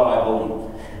Scripture is what I believe.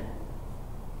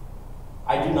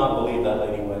 I do not believe that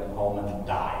lady went home and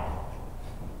died.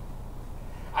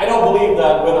 I don't believe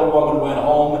that widow woman went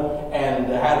home and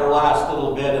had her last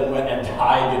little bit and went and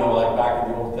died, like back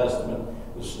in the Old Testament,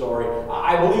 the story.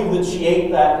 I believe that she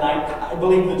ate that night. I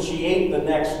believe that she ate the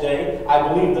next day. I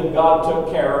believe that God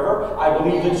took care of her. I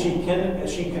believe that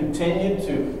she continued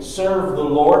to serve the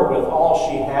Lord with all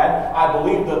she had. I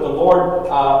believe that the Lord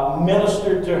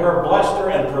ministered to her, blessed her,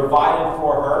 and provided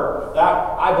for her.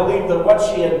 I believe that what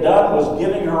she had done was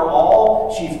giving her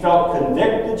all. She felt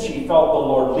convicted. She felt the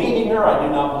Lord leading her. I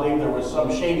do not believe there was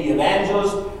some shady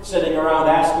evangelist sitting around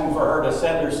asking for her to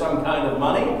send her some kind of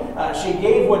money. She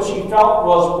gave what she felt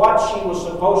was what she was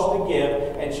supposed to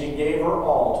give, and she gave her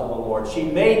all to the Lord. She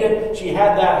made it. She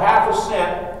had that half a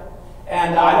cent,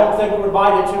 and I don't think it would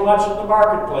buy you too much at the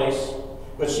marketplace,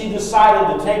 but she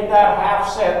decided to take that half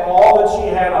cent, all that she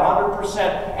had, 100%,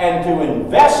 and to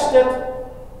invest it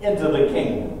into the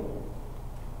kingdom.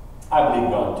 I believe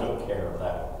God took care of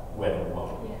that widow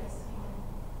woman. Yes.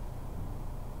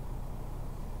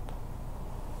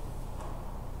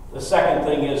 The second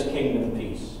thing is kingdom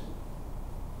peace.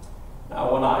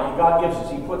 Now, when God gives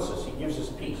us, He gives us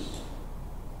peace.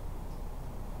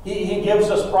 He gives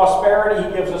us prosperity,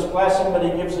 He gives us blessing, but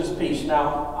He gives us peace.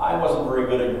 Now, I wasn't very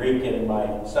good at Greek in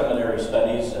my seminary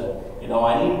studies.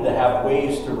 I needed to have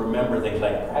ways to remember things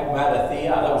like pragmathia.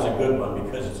 That was a good one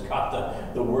because it's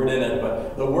got the word in it.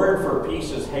 But the word for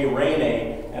peace is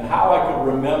heirene, and how I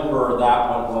could remember that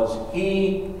one was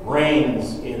He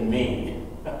reigns in me.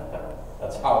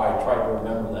 That's how I tried to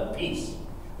remember that peace.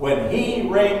 When He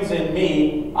reigns in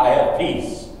me, I have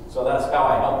peace. So that's how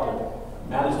I helped it.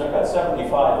 Managed. I got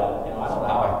 75. I don't know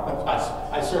how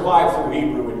I survived through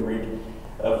Hebrew and Greek,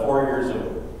 4 years of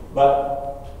it. But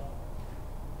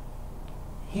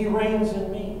He reigns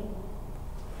in me.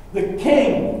 The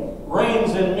King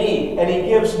reigns in me, and He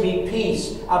gives me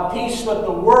peace. A peace that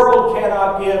the world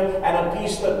cannot give, and a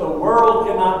peace that the world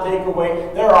cannot take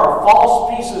away. There are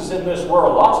false peaces in this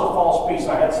world, lots of false peace.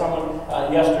 I had someone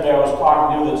yesterday I was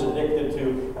talking to that's addicted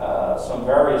to some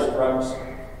various drugs,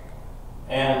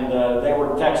 and they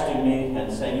were texting me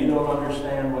and saying, "You don't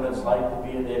understand what it's like to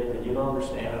be addicted. You don't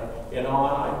understand it." And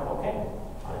okay.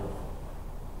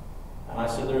 And I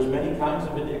said, there's many kinds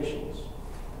of addictions.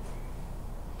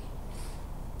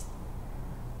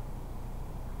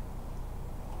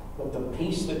 But the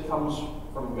peace that comes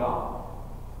from God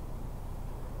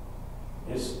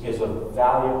is a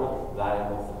valuable,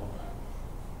 valuable thing.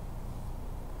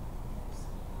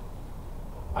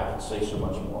 I could say so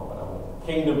much more, but I won't.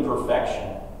 Kingdom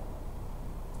perfection.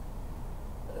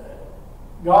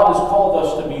 God has called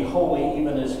us to be holy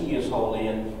even as He is holy,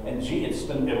 and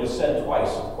it was said twice,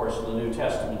 of course, in the New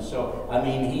Testament. So,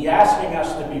 He's asking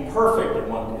us to be perfect in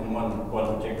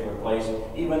one particular place,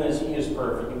 even as He is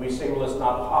perfect. And we say, well, it's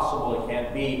not possible, it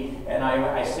can't be. And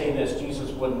I say this,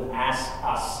 Jesus wouldn't ask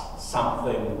us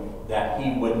something that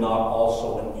He would not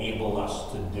also enable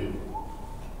us to do.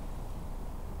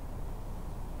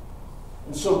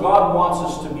 And so God wants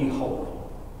us to be holy.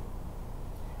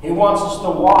 He wants us to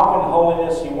walk in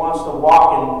holiness. He wants us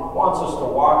to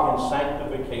walk in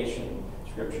sanctification.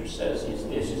 Scripture says it's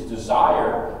His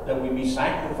desire that we be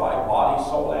sanctified, body,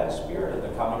 soul, and spirit at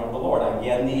the coming of the Lord.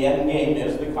 Again, the end game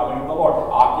is the coming of the Lord.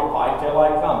 Occupy till I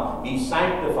come. Be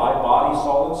sanctified, body,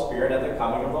 soul, and spirit at the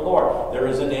coming of the Lord. There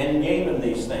is an end game in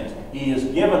these things. He has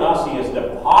given us, He has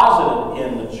deposited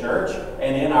in the church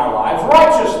and in our lives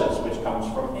righteousness, which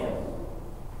comes from Him.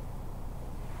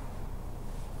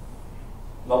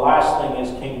 The last thing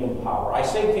is kingdom power. I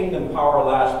say kingdom power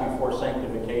last before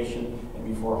sanctification and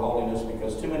before holiness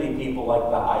because too many people like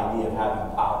the idea of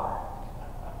having power,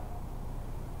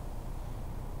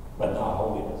 but not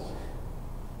holiness.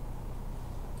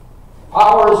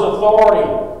 Power is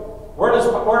authority. Where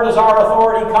does our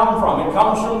authority come from? It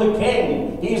comes from the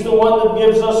King. He's the one that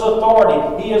gives us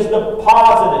authority. He is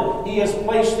deposited. He is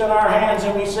placed in our hands,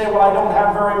 and we say, well, I don't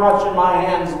have very much in my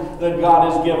hands that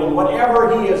God has given.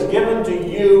 Whatever He has given to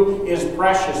you is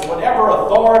precious. Whatever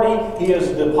authority He has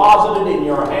deposited in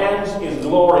your hands is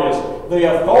glorious.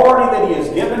 the authority that he has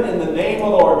given in the name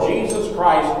of the Lord Jesus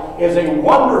Christ is a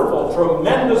wonderful,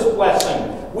 tremendous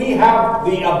blessing. We have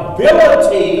the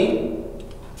ability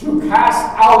to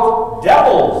cast out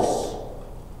devils.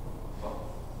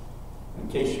 In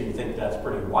case you think that's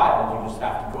pretty wild, you just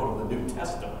have to go to the New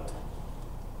Testament.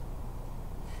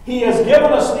 He has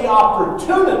given us the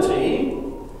opportunity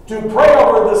to pray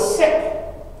over the sick,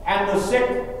 and the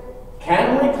sick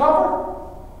can recover.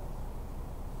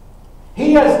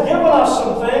 He has given us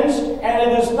some things,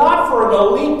 and it is not for an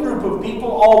elite group of people,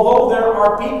 although there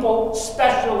are people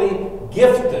specially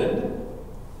gifted.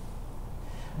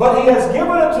 But he has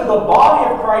given it to the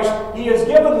body of Christ. He has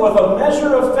given with a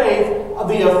measure of faith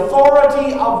the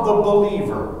authority of the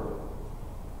believer.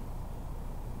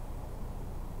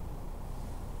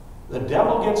 The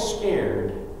devil gets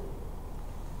scared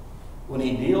when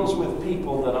he deals with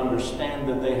people that understand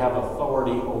that they have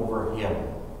authority over him.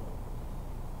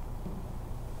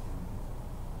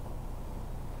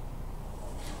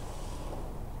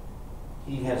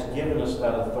 He has given us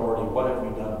that authority. What have we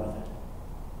done with it?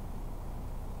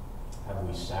 Have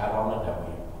we sat on it? Have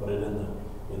we put it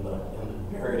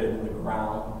buried it in the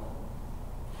ground?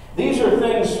 These are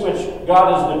things which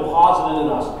God has deposited in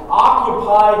us.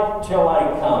 Occupy till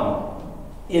I come.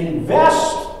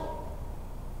 Invest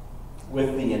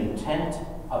with the intent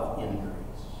of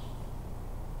increase.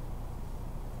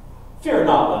 Fear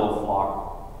not, little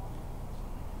flock,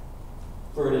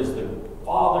 for it is the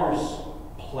Father's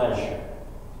pleasure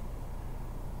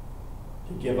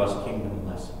to give us kingdom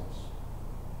blessings.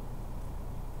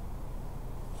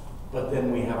 But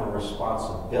then we have a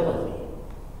responsibility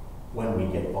when we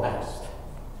get blessed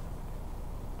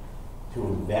to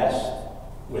invest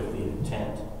with the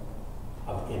intent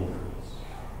of increase.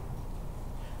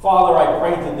 Father, I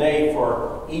pray today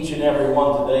for each and every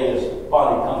one today as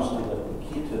Bonnie comes to the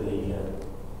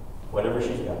whatever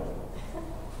she's got.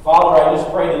 Father, I just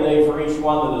pray today for each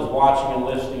one that is watching and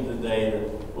listening today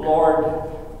that, Lord,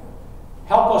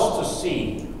 help us to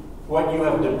see what you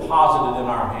have deposited in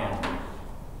our hand.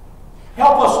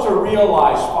 Help us to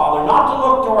realize, Father, not to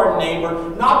look to our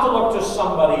neighbor, not to look to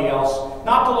somebody else,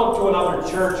 not to look to another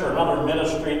church or another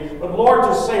ministry, but, Lord,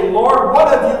 to say, Lord, what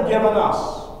have you given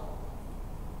us?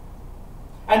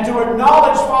 And to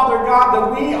acknowledge, Father God,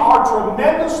 that we are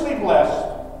tremendously blessed.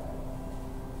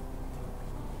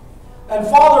 And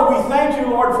Father, we thank you,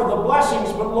 Lord, for the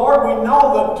blessings, but Lord, we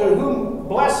know that to whom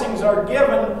blessings are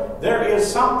given, there is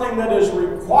something that is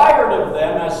required of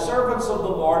them as servants of the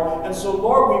Lord. And so,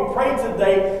 Lord, we pray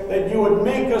today that you would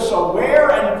make us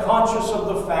aware and conscious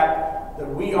of the fact that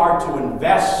we are to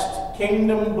invest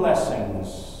kingdom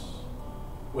blessings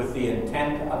with the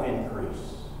intent of increase.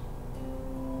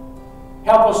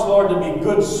 Help us, Lord, to be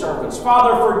good servants.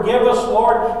 Father, forgive us,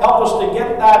 Lord. Help us to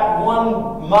get that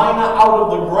one mina out of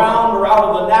the ground or out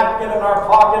of the napkin in our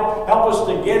pocket. Help us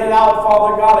to get it out,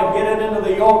 Father God, and get it into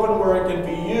the open where it can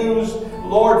be used.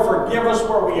 Lord, forgive us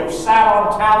where we have sat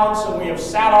on talents and we have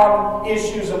sat on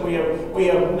issues and we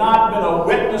have not been a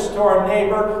witness to our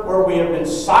neighbor, where we have been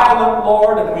silent,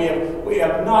 Lord, and we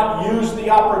have not used the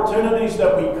opportunities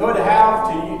that we could have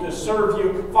to serve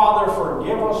you. Father,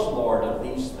 forgive us, Lord, of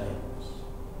these things.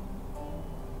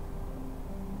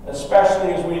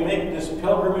 Especially as we make this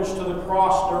pilgrimage to the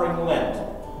cross during Lent.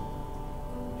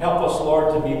 Help us,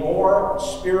 Lord, to be more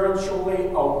spiritually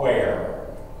aware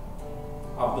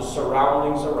of the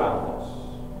surroundings around us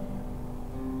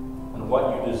and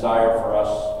what you desire for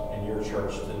us and your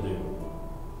church to do.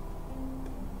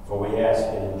 For we ask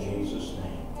it in Jesus'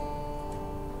 name.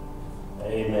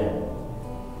 Amen.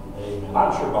 Amen.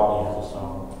 I'm sure Bonnie has a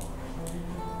song.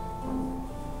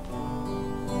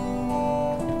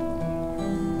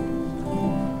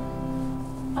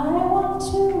 I want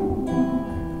to walk,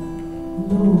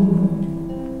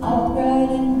 Lord,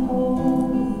 upright and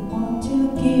holy, want to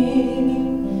give you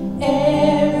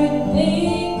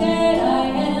everything that I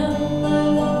am. I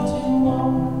want to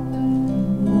walk,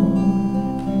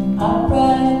 Lord,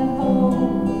 upright and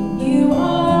holy, you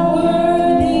are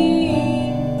worthy,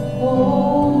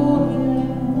 Lord.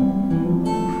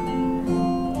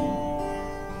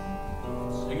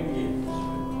 Sing it again.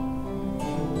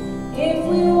 If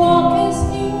we walk as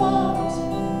he walked,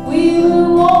 we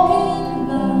will walk in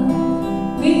love.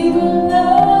 We will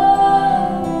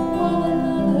love one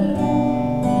another.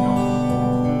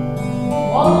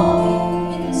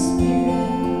 Walking in the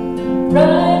Spirit,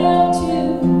 right up to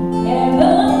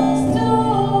heaven's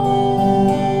door.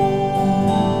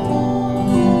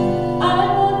 I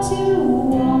want to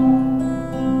walk,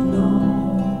 Lord,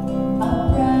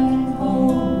 upright and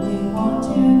holy. Want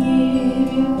to give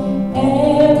you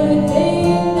everything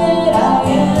that I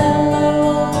am. I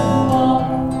want to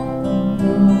walk,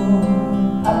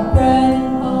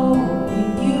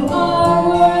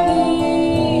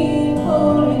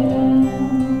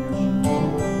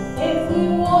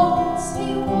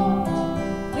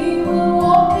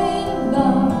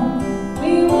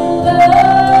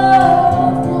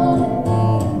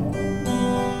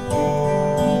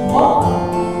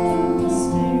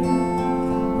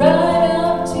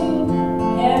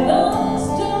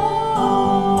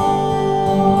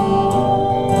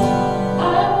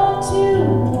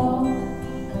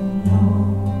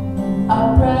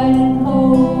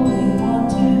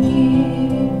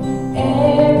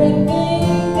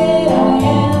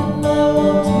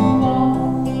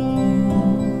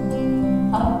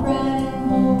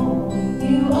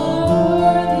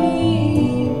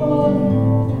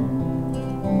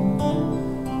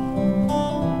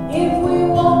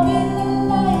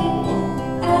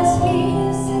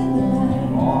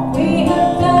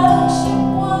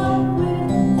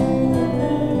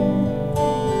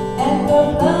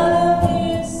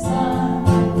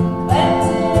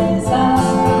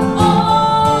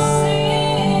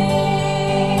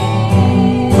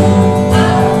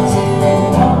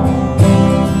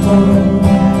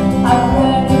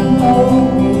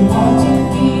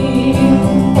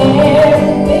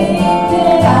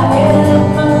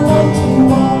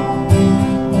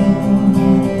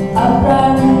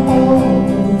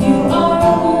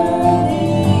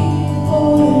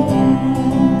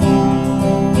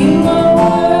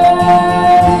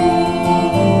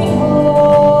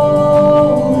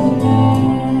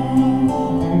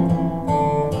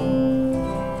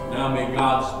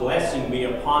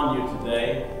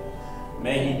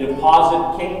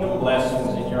 kingdom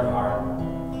blessings in your heart.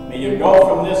 May you go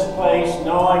from this place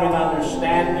knowing and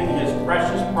understanding His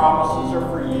precious promises are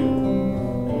for you.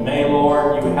 And may,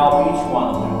 Lord, you help each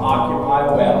one to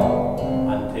occupy well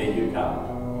until you come.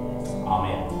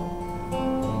 Amen.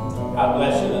 God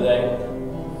bless you today.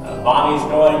 Bonnie's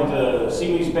going to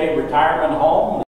Sealy's Bay Retirement Home.